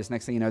and then they just,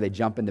 next thing you know, they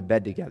jump into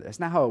bed together. That's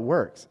not how it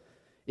works.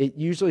 It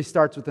usually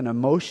starts with an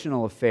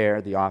emotional affair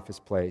at the office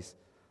place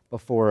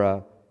before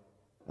a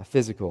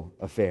physical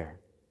affair.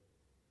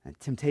 And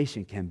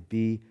temptation can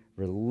be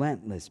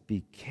relentless.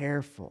 Be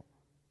careful.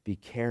 Be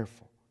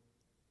careful.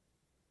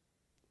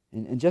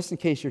 And just in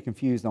case you're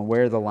confused on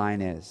where the line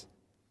is,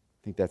 I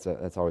think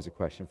that's always a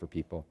question for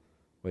people,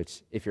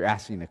 which if you're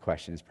asking the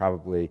question, it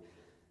probably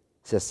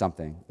says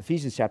something.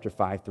 Ephesians chapter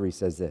 5:3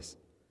 says this.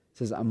 It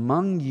says,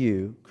 among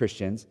you,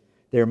 Christians,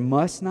 there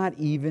must not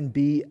even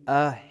be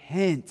a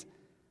hint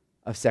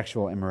of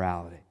sexual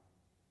immorality.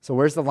 So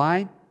where's the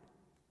line?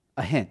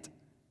 A hint.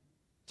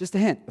 Just a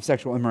hint of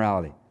sexual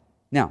immorality.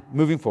 Now,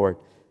 moving forward,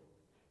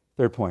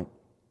 third point.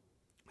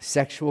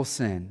 Sexual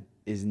sin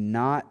is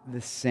not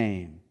the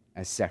same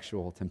as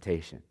sexual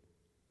temptation.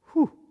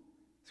 Whew.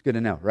 It's good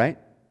to know, right?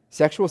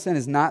 Sexual sin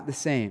is not the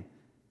same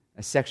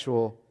as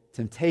sexual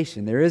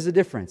temptation. There is a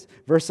difference.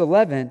 Verse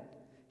 11,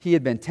 he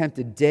had been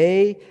tempted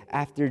day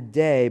after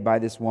day by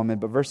this woman,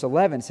 but verse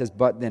 11 says,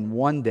 but then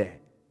one day.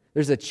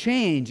 There's a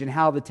change in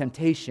how the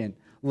temptation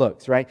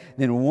looks, right?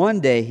 Then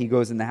one day he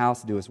goes in the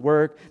house to do his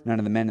work. None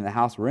of the men in the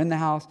house were in the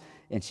house,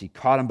 and she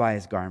caught him by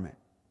his garment.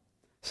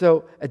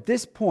 So at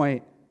this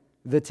point,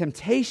 the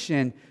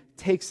temptation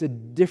takes a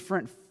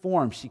different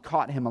form. She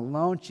caught him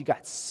alone. She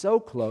got so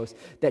close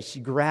that she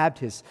grabbed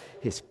his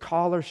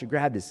collar. She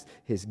grabbed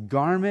his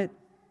garment.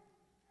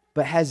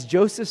 But has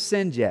Joseph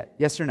sinned yet?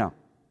 Yes or no?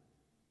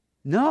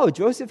 No,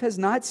 Joseph has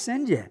not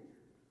sinned yet.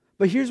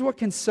 But here's what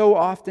can so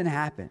often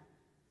happen.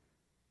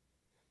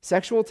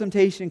 Sexual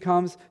temptation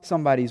comes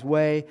somebody's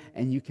way,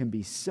 and you can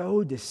be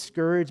so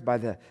discouraged by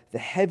the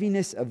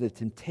heaviness of the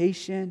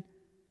temptation.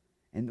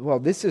 And, well,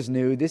 this is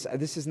new. This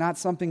is not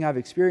something I've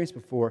experienced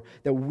before,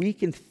 that we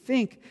can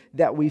think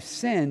that we've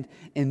sinned,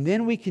 and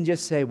then we can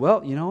just say,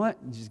 well, you know what?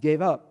 I just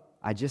gave up.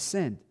 I just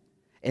sinned.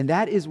 And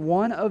that is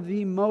one of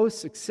the most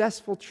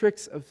successful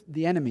tricks of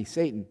the enemy,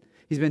 Satan.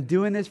 He's been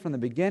doing this from the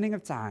beginning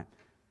of time,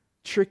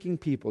 tricking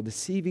people,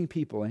 deceiving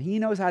people, and he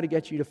knows how to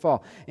get you to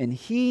fall. And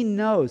he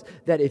knows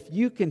that if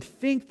you can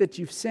think that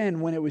you've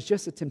sinned when it was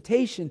just a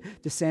temptation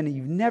to sin and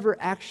you've never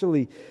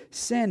actually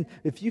sinned,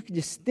 if you can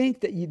just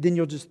think that, then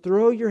you'll just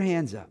throw your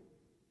hands up.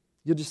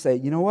 You'll just say,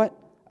 you know what?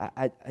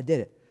 I did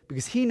it.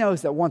 Because he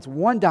knows that once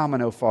one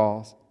domino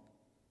falls,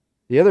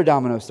 the other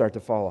dominoes start to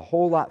fall a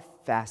whole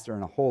lot faster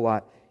and a whole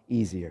lot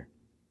easier.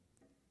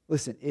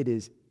 Listen, it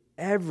is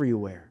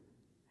everywhere.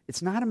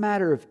 It's not a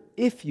matter of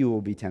if you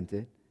will be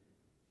tempted.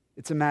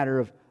 It's a matter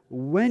of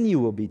when you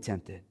will be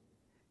tempted.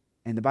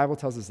 And the Bible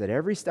tells us that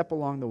every step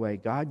along the way,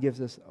 God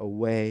gives us a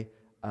way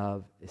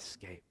of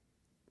escape.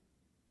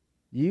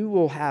 It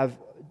will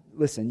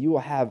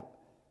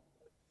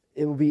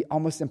be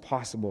almost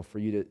impossible for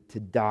you to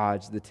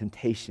dodge the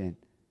temptation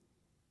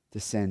to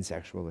sin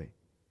sexually.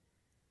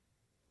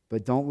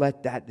 But don't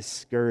let that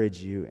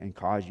discourage you and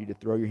cause you to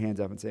throw your hands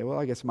up and say, well,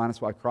 I guess might as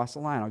well cross the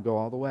line. I'll go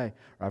all the way.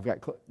 Or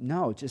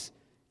no, just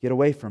get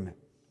away from it.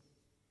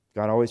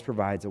 God always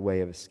provides a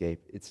way of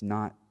escape. It's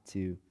not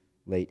too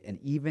late. And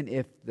even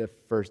if the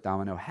first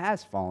domino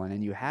has fallen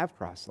and you have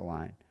crossed the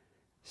line,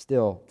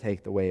 still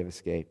take the way of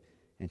escape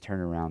and turn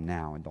around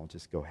now and don't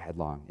just go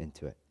headlong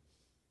into it.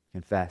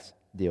 Confess,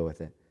 deal with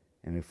it,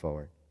 and move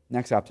forward.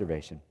 Next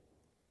observation.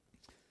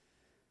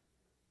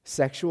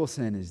 Sexual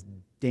sin is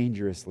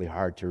dangerously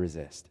hard to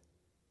resist.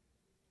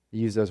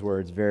 Use those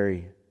words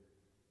very,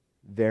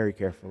 very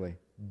carefully.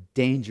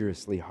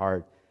 Dangerously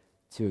hard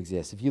to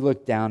exist. If you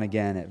look down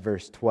again at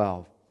verse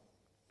 12,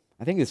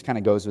 I think this kind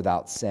of goes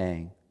without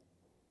saying.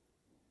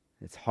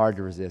 It's hard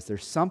to resist.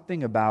 There's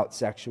something about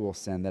sexual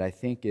sin that I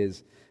think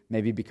is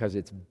maybe because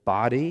it's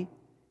body,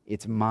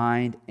 it's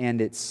mind,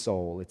 and it's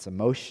soul. It's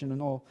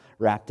emotional,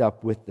 wrapped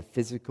up with the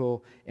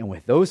physical. And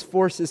with those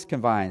forces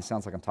combined,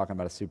 sounds like I'm talking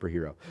about a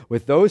superhero.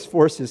 With those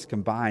forces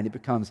combined, it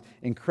becomes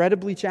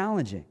incredibly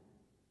challenging.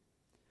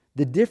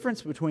 The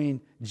difference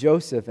between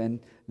Joseph and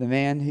the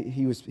man,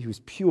 he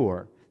was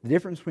pure. The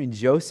difference between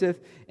Joseph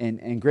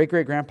and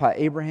great-great-grandpa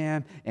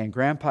Abraham and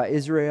grandpa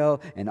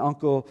Israel and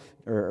uncle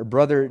or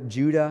brother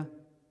Judah,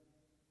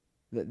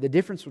 the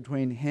difference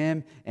between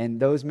him and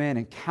those men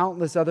and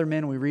countless other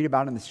men we read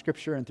about in the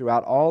Scripture and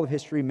throughout all of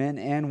history, men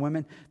and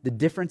women, the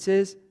difference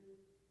is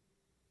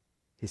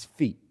his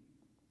feet.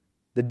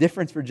 The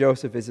difference for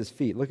Joseph is his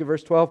feet. Look at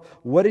verse 12.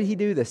 What did he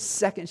do the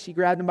second she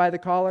grabbed him by the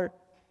collar?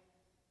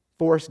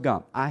 Forrest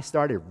Gump. I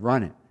started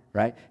running,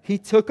 right? He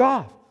took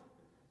off.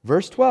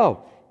 Verse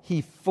 12,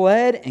 he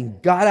fled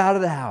and got out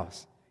of the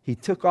house. He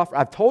took off.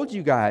 I've told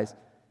you guys,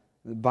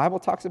 the Bible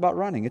talks about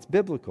running. It's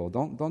biblical.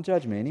 Don't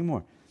judge me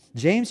anymore.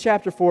 James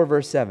chapter 4,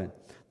 verse 7.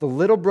 The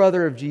little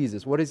brother of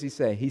Jesus, what does he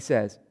say? He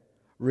says,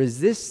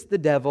 resist the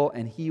devil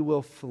and he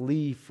will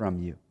flee from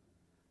you.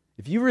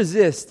 If you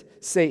resist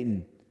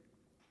Satan,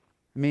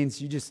 it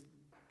means you just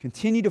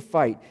continue to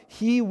fight.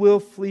 He will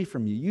flee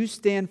from you. You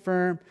stand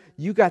firm.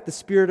 You got the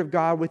Spirit of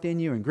God within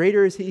you, and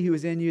greater is He who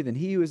is in you than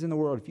he who is in the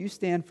world. If you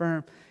stand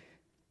firm,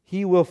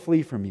 He will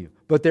flee from you.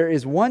 But there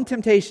is one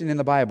temptation in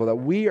the Bible that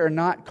we are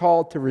not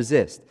called to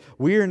resist.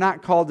 We are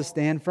not called to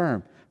stand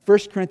firm. 1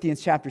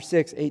 Corinthians chapter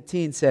 6,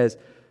 18 says,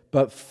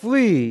 but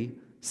flee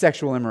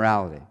sexual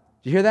immorality.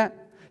 Do you hear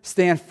that?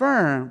 Stand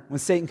firm when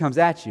Satan comes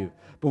at you.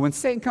 But when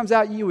Satan comes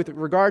at you with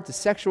regard to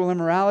sexual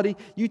immorality,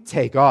 you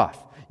take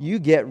off. You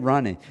get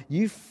running.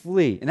 You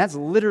flee. And that's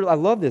literally, I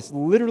love this,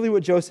 literally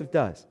what Joseph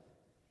does.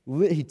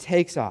 He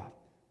takes off.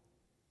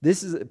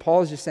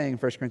 Paul is just saying in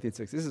 1 Corinthians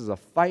 6, this is a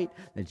fight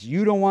that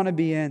you don't want to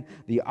be in.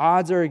 The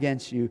odds are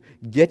against you.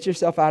 Get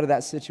yourself out of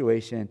that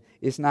situation.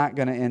 It's not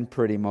going to end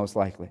pretty, most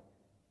likely.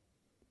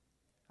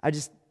 I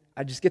just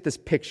get this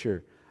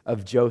picture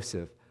of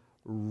Joseph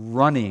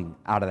running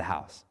out of the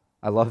house.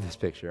 I love this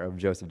picture of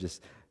Joseph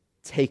just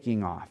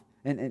taking off.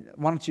 And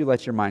why don't you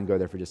let your mind go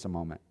there for just a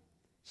moment.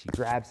 She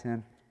grabs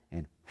him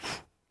and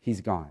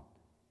he's gone.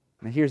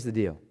 Now here's the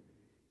deal.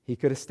 He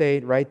could have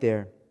stayed right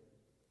there,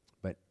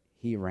 but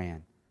he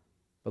ran.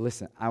 But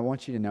listen, I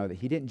want you to know that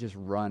he didn't just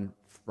run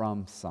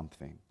from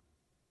something.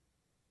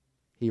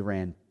 He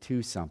ran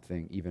to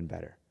something even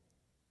better.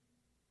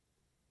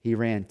 He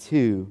ran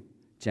to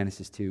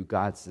Genesis 2,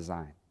 God's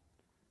design.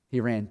 He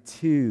ran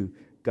to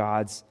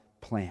God's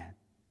plan.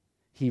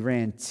 He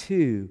ran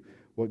to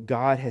what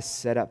God has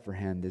set up for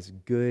him, this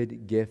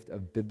good gift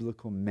of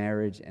biblical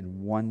marriage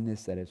and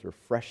oneness that is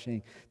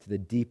refreshing to the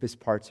deepest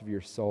parts of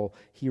your soul.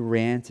 He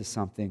ran to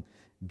something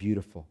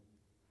beautiful.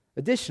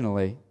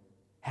 Additionally,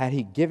 had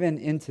he given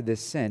into this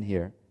sin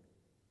here,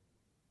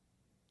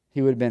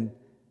 he would have been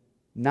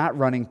not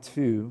running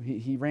to,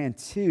 he ran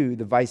to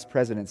the vice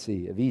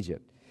presidency of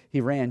Egypt. He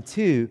ran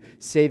to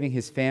saving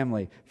his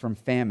family from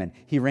famine.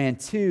 He ran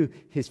to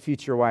his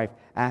future wife,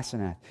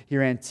 Asenath. He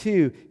ran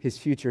to his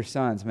future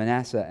sons,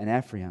 Manasseh and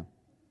Ephraim.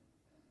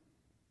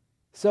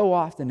 So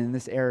often in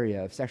this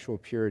area of sexual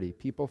purity,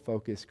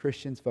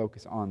 Christians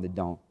focus on the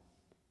don't.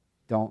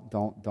 Don't.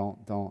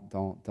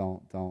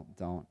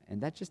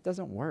 And that just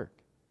doesn't work.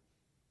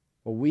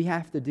 What we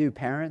have to do,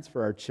 parents,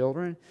 for our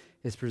children,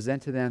 is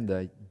present to them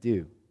the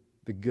do,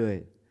 the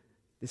good.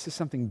 This is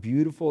something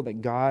beautiful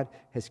that God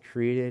has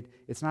created.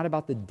 It's not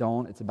about the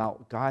don't. It's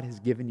about God has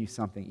given you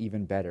something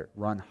even better.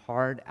 Run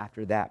hard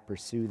after that.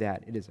 Pursue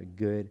that. It is a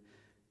good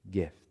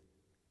gift.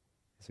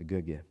 It's a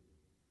good gift.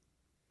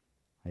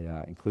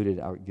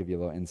 I'll give you a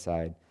little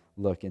inside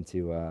look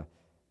into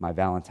my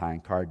Valentine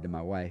card to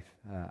my wife.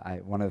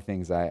 One of the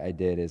things I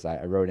did is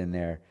I wrote in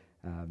there,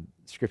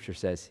 Scripture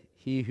says,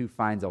 he who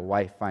finds a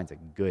wife finds a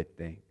good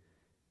thing.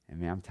 And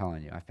man, I'm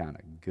telling you, I found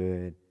a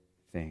good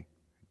thing.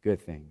 Good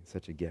thing,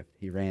 such a gift.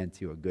 He ran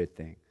to a good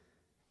thing,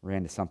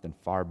 ran to something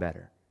far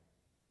better.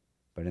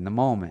 But in the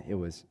moment,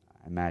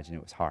 I imagine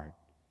it was hard.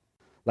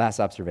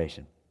 Last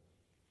observation.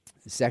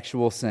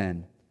 Sexual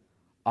sin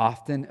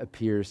often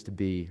appears to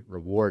be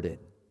rewarded,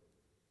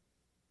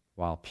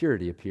 while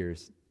purity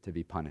appears to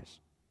be punished.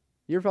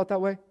 You ever felt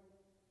that way?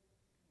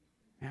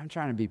 Man, I'm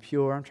trying to be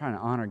pure. I'm trying to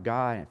honor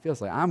God, and it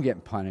feels like I'm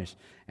getting punished,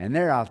 and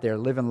they're out there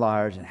living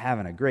large and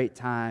having a great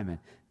time. And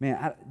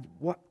man,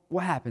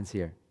 what happens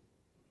here?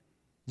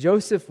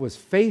 Joseph was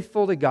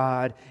faithful to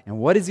God, and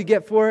what does he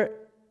get for it?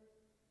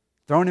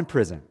 Thrown in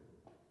prison.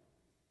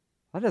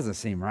 That doesn't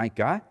seem right,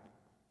 God.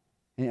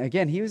 And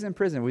again, he was in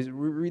prison. We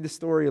read the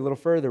story a little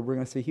further. We're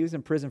going to see he was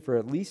in prison for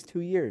at least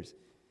 2 years.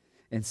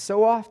 And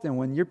so often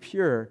when you're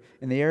pure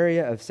in the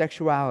area of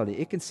sexuality,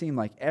 it can seem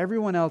like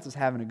everyone else is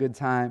having a good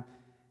time,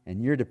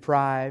 and you're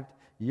deprived,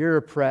 you're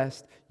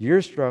oppressed,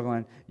 you're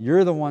struggling,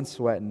 you're the one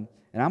sweating.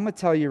 And I'm going to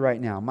tell you right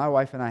now, my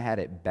wife and I had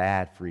it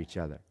bad for each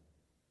other.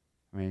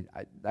 I mean,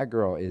 that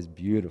girl is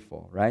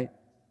beautiful, right?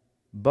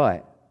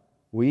 But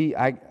we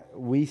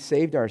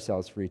saved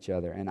ourselves for each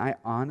other, and I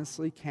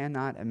honestly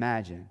cannot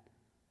imagine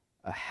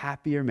a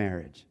happier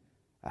marriage,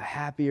 a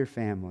happier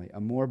family,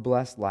 a more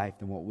blessed life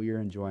than what we are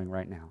enjoying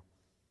right now.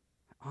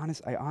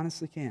 I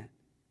honestly can't.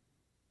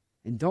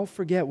 And don't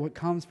forget what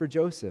comes for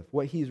Joseph,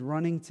 what he's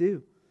running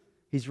to.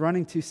 He's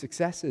running to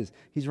successes.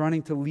 He's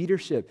running to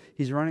leadership.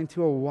 He's running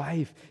to a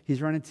wife.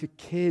 He's running to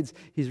kids.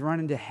 He's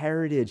running to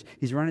heritage.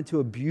 He's running to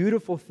a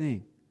beautiful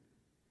thing.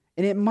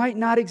 And it might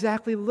not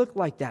exactly look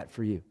like that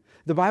for you.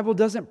 The Bible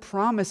doesn't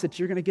promise that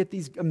you're going to get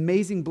these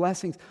amazing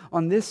blessings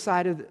on this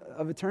side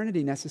of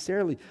eternity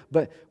necessarily.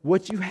 But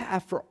what you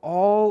have for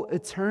all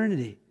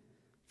eternity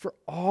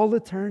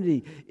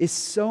is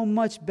so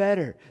much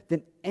better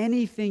than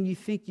anything you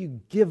think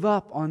you give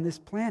up on this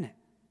planet.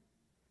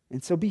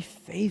 And so be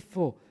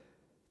faithful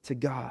to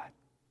God.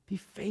 Be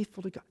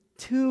faithful to God.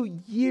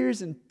 2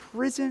 years in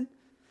prison?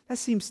 That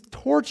seems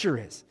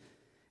torturous.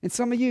 And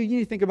some of you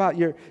need to think about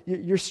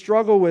your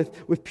struggle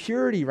with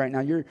purity right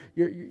now,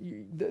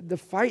 the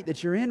fight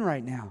that you're in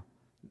right now.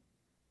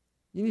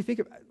 You need to think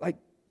about,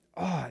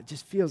 it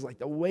just feels like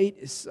the weight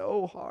is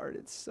so hard.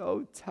 It's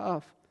so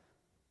tough.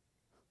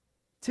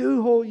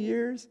 2 whole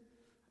years,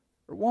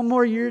 or 1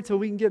 more year till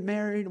we can get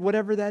married,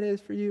 whatever that is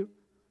for you.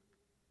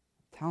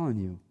 I'm telling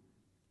you,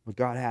 what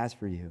God has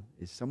for you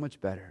is so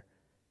much better.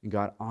 And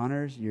God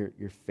honors your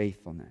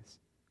faithfulness.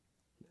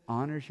 He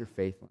honors your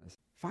faithfulness.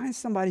 Find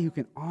somebody who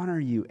can honor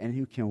you and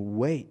who can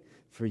wait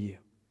for you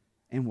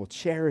and will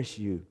cherish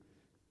you.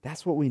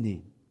 That's what we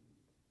need.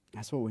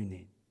 That's what we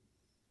need.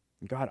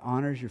 And God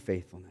honors your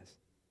faithfulness.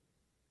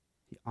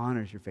 He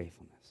honors your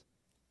faithfulness.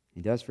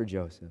 He does for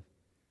Joseph.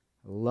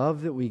 I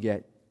love that we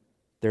get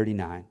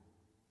 39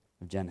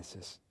 of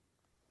Genesis.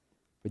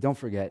 But don't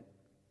forget,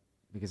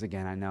 because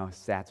again, I know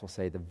stats will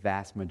say the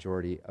vast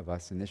majority of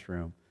us in this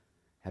room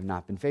have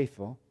not been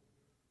faithful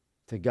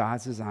to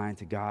God's design,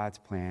 to God's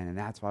plan, and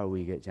that's why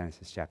we get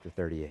Genesis chapter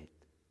 38.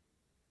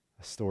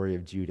 A story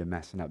of Judah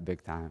messing up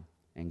big time,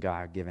 and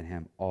God giving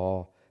him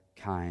all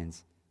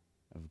kinds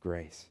of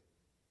grace.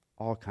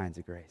 All kinds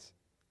of grace.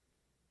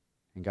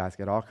 And God's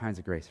got all kinds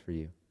of grace for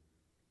you.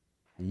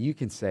 And you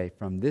can say,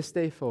 from this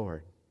day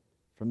forward,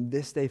 I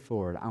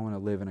want to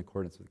live in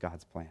accordance with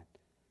God's plan.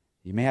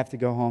 You may have to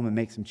go home and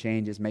make some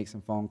changes, make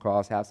some phone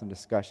calls, have some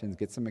discussions,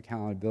 get some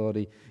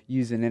accountability,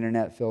 use an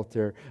internet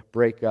filter,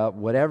 break up,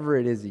 whatever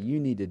it is that you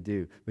need to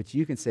do. But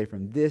you can say,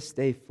 from this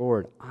day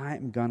forward,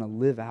 I'm going to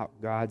live out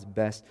God's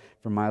best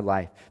for my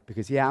life.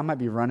 Because, I might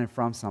be running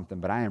from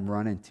something, but I am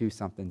running to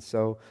something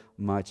so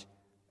much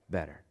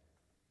better.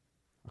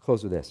 I'll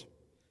close with this.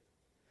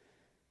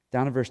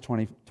 Down to verse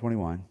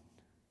 21.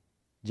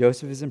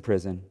 Joseph is in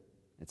prison.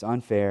 It's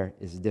unfair.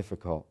 It's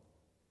difficult.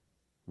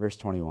 Verse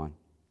 21.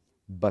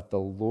 But the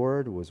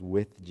Lord was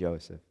with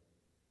Joseph,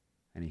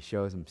 and he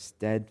shows him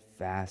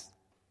steadfast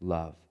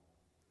love.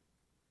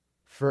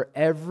 For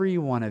every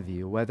one of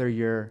you, whether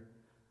you're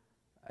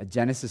a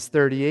Genesis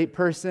 38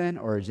 person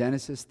or a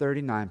Genesis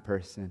 39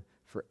 person,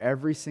 for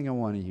every single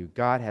one of you,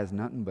 God has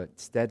nothing but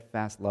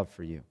steadfast love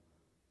for you.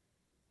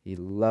 He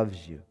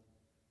loves you.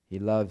 He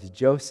loves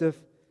Joseph.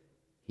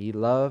 He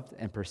loved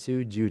and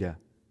pursued Judah.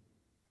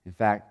 In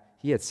fact,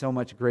 he had so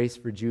much grace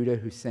for Judah,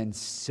 who sinned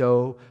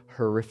so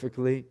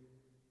horrifically.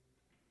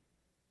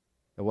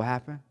 And what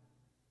happened?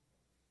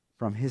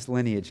 From his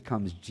lineage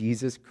comes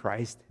Jesus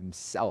Christ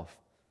himself,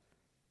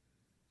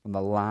 from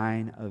the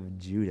line of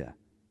Judah.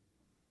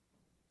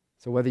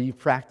 So whether you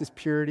practice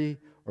purity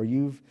or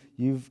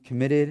you've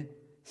committed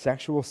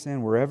sexual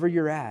sin, wherever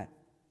you're at,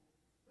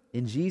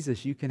 in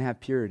Jesus you can have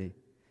purity.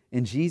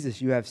 In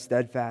Jesus you have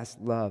steadfast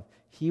love.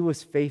 He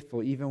was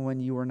faithful even when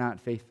you were not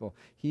faithful.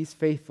 He's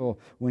faithful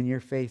when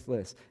you're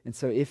faithless. And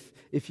so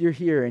if you're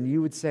here and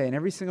you would say, and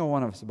every single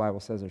one of us, the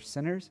Bible says, are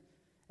sinners,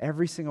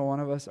 every single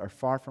one of us are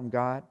far from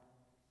God,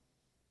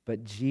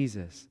 but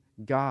Jesus,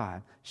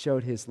 God,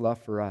 showed his love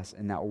for us,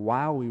 and that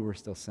while we were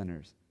still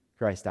sinners,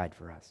 Christ died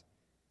for us.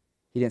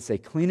 He didn't say,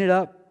 clean it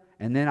up,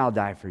 and then I'll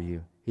die for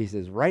you. He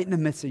says, right in the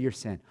midst of your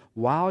sin,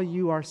 while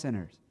you are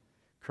sinners,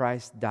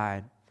 Christ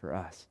died for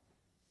us.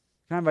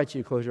 Can I invite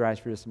you to close your eyes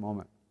for just a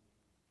moment?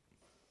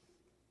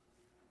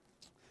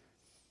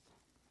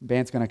 The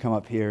band's going to come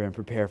up here and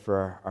prepare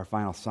for our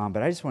final song,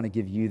 but I just want to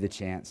give you the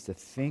chance to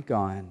think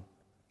on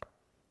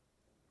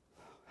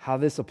how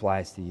this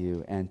applies to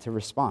you and to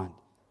respond.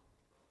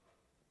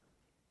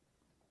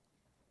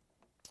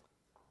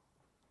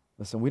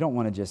 Listen, we don't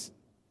want to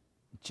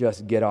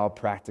just get all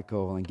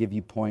practical and give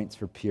you points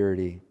for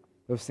purity.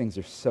 Those things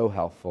are so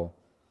helpful.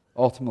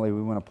 Ultimately,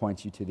 we want to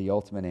point you to the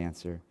ultimate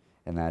answer,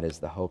 and that is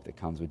the hope that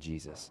comes with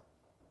Jesus.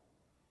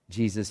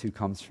 Jesus, who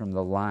comes from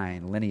the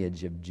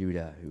lineage of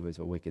Judah, who was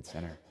a wicked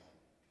sinner.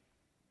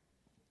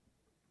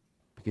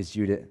 Because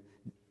Judah,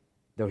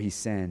 though he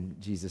sinned,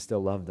 Jesus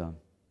still loved him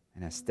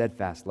and has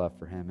steadfast love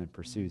for him and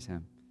pursues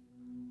him.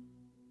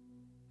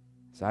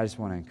 So I just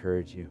want to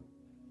encourage you.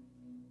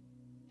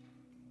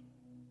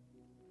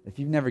 If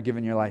you've never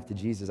given your life to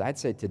Jesus, I'd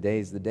say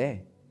today's the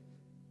day.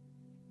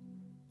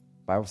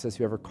 The Bible says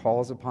whoever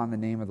calls upon the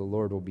name of the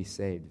Lord will be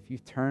saved. If you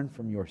turn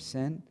from your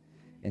sin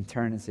and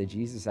turn and say,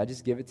 Jesus, I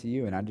just give it to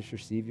you and I just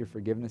receive your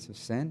forgiveness of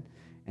sin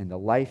and the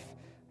life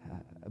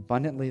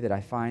abundantly that I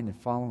find in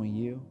following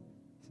you,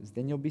 says,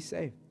 then you'll be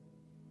saved.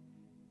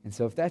 And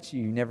so if that's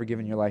you, you've never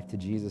given your life to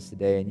Jesus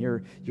today and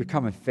you're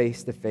coming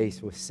face to face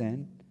with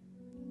sin,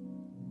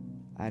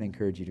 I'd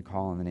encourage you to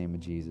call on the name of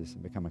Jesus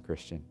and become a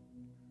Christian.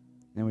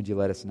 Then would you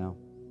let us know?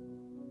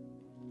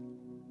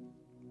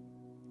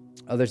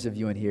 Others of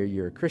you in here,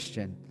 you're a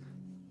Christian.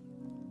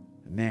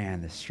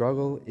 Man, the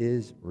struggle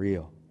is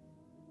real.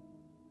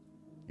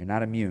 You're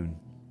not immune.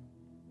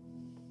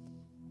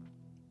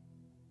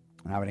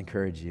 And I would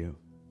encourage you,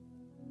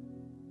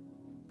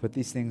 put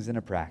these things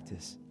into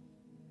practice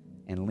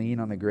and lean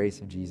on the grace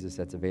of Jesus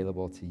that's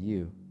available to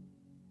you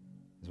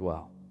as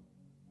well.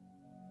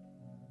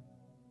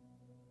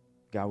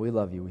 God, we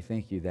love you. We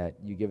thank you that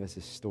you give us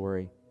a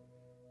story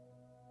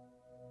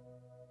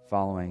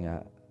following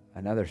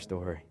another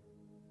story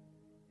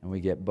And we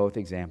get both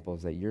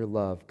examples that your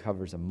love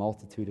covers a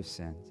multitude of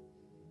sins.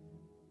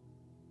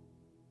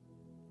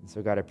 And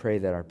so, God, I pray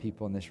that our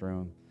people in this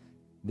room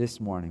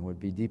this morning would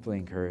be deeply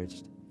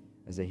encouraged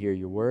as they hear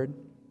your word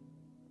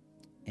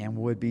and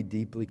would be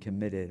deeply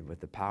committed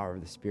with the power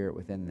of the Spirit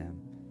within them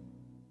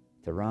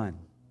to run,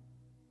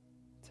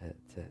 to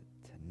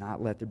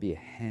not let there be a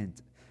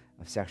hint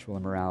of sexual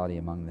immorality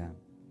among them.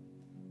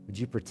 Would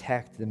you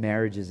protect the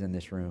marriages in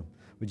this room?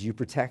 Would you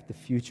protect the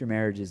future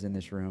marriages in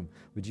this room?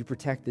 Would you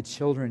protect the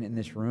children in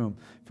this room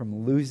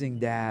from losing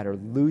dad or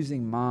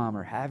losing mom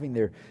or having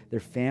their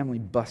family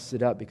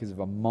busted up because of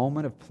a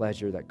moment of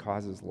pleasure that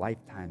causes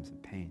lifetimes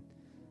of pain?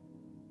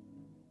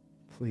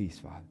 Please,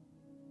 Father.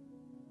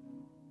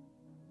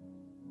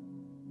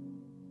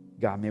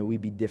 God, may we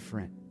be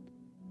different.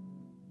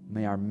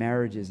 May our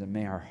marriages and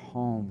may our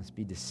homes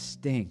be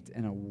distinct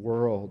in a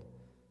world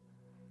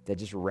that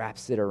just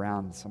wraps it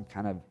around some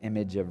kind of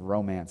image of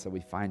romance that we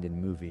find in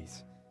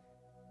movies.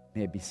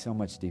 May it be so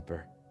much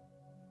deeper.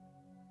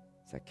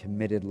 It's that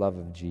committed love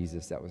of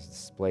Jesus that was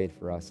displayed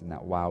for us, and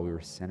that while we were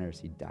sinners,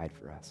 he died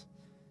for us.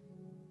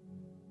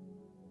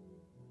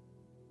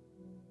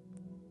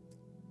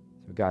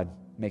 So God,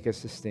 make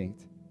us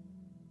distinct,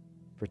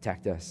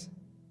 protect us,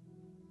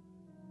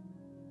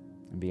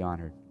 and be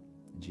honored.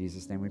 In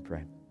Jesus' name we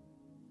pray.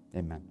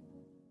 Amen.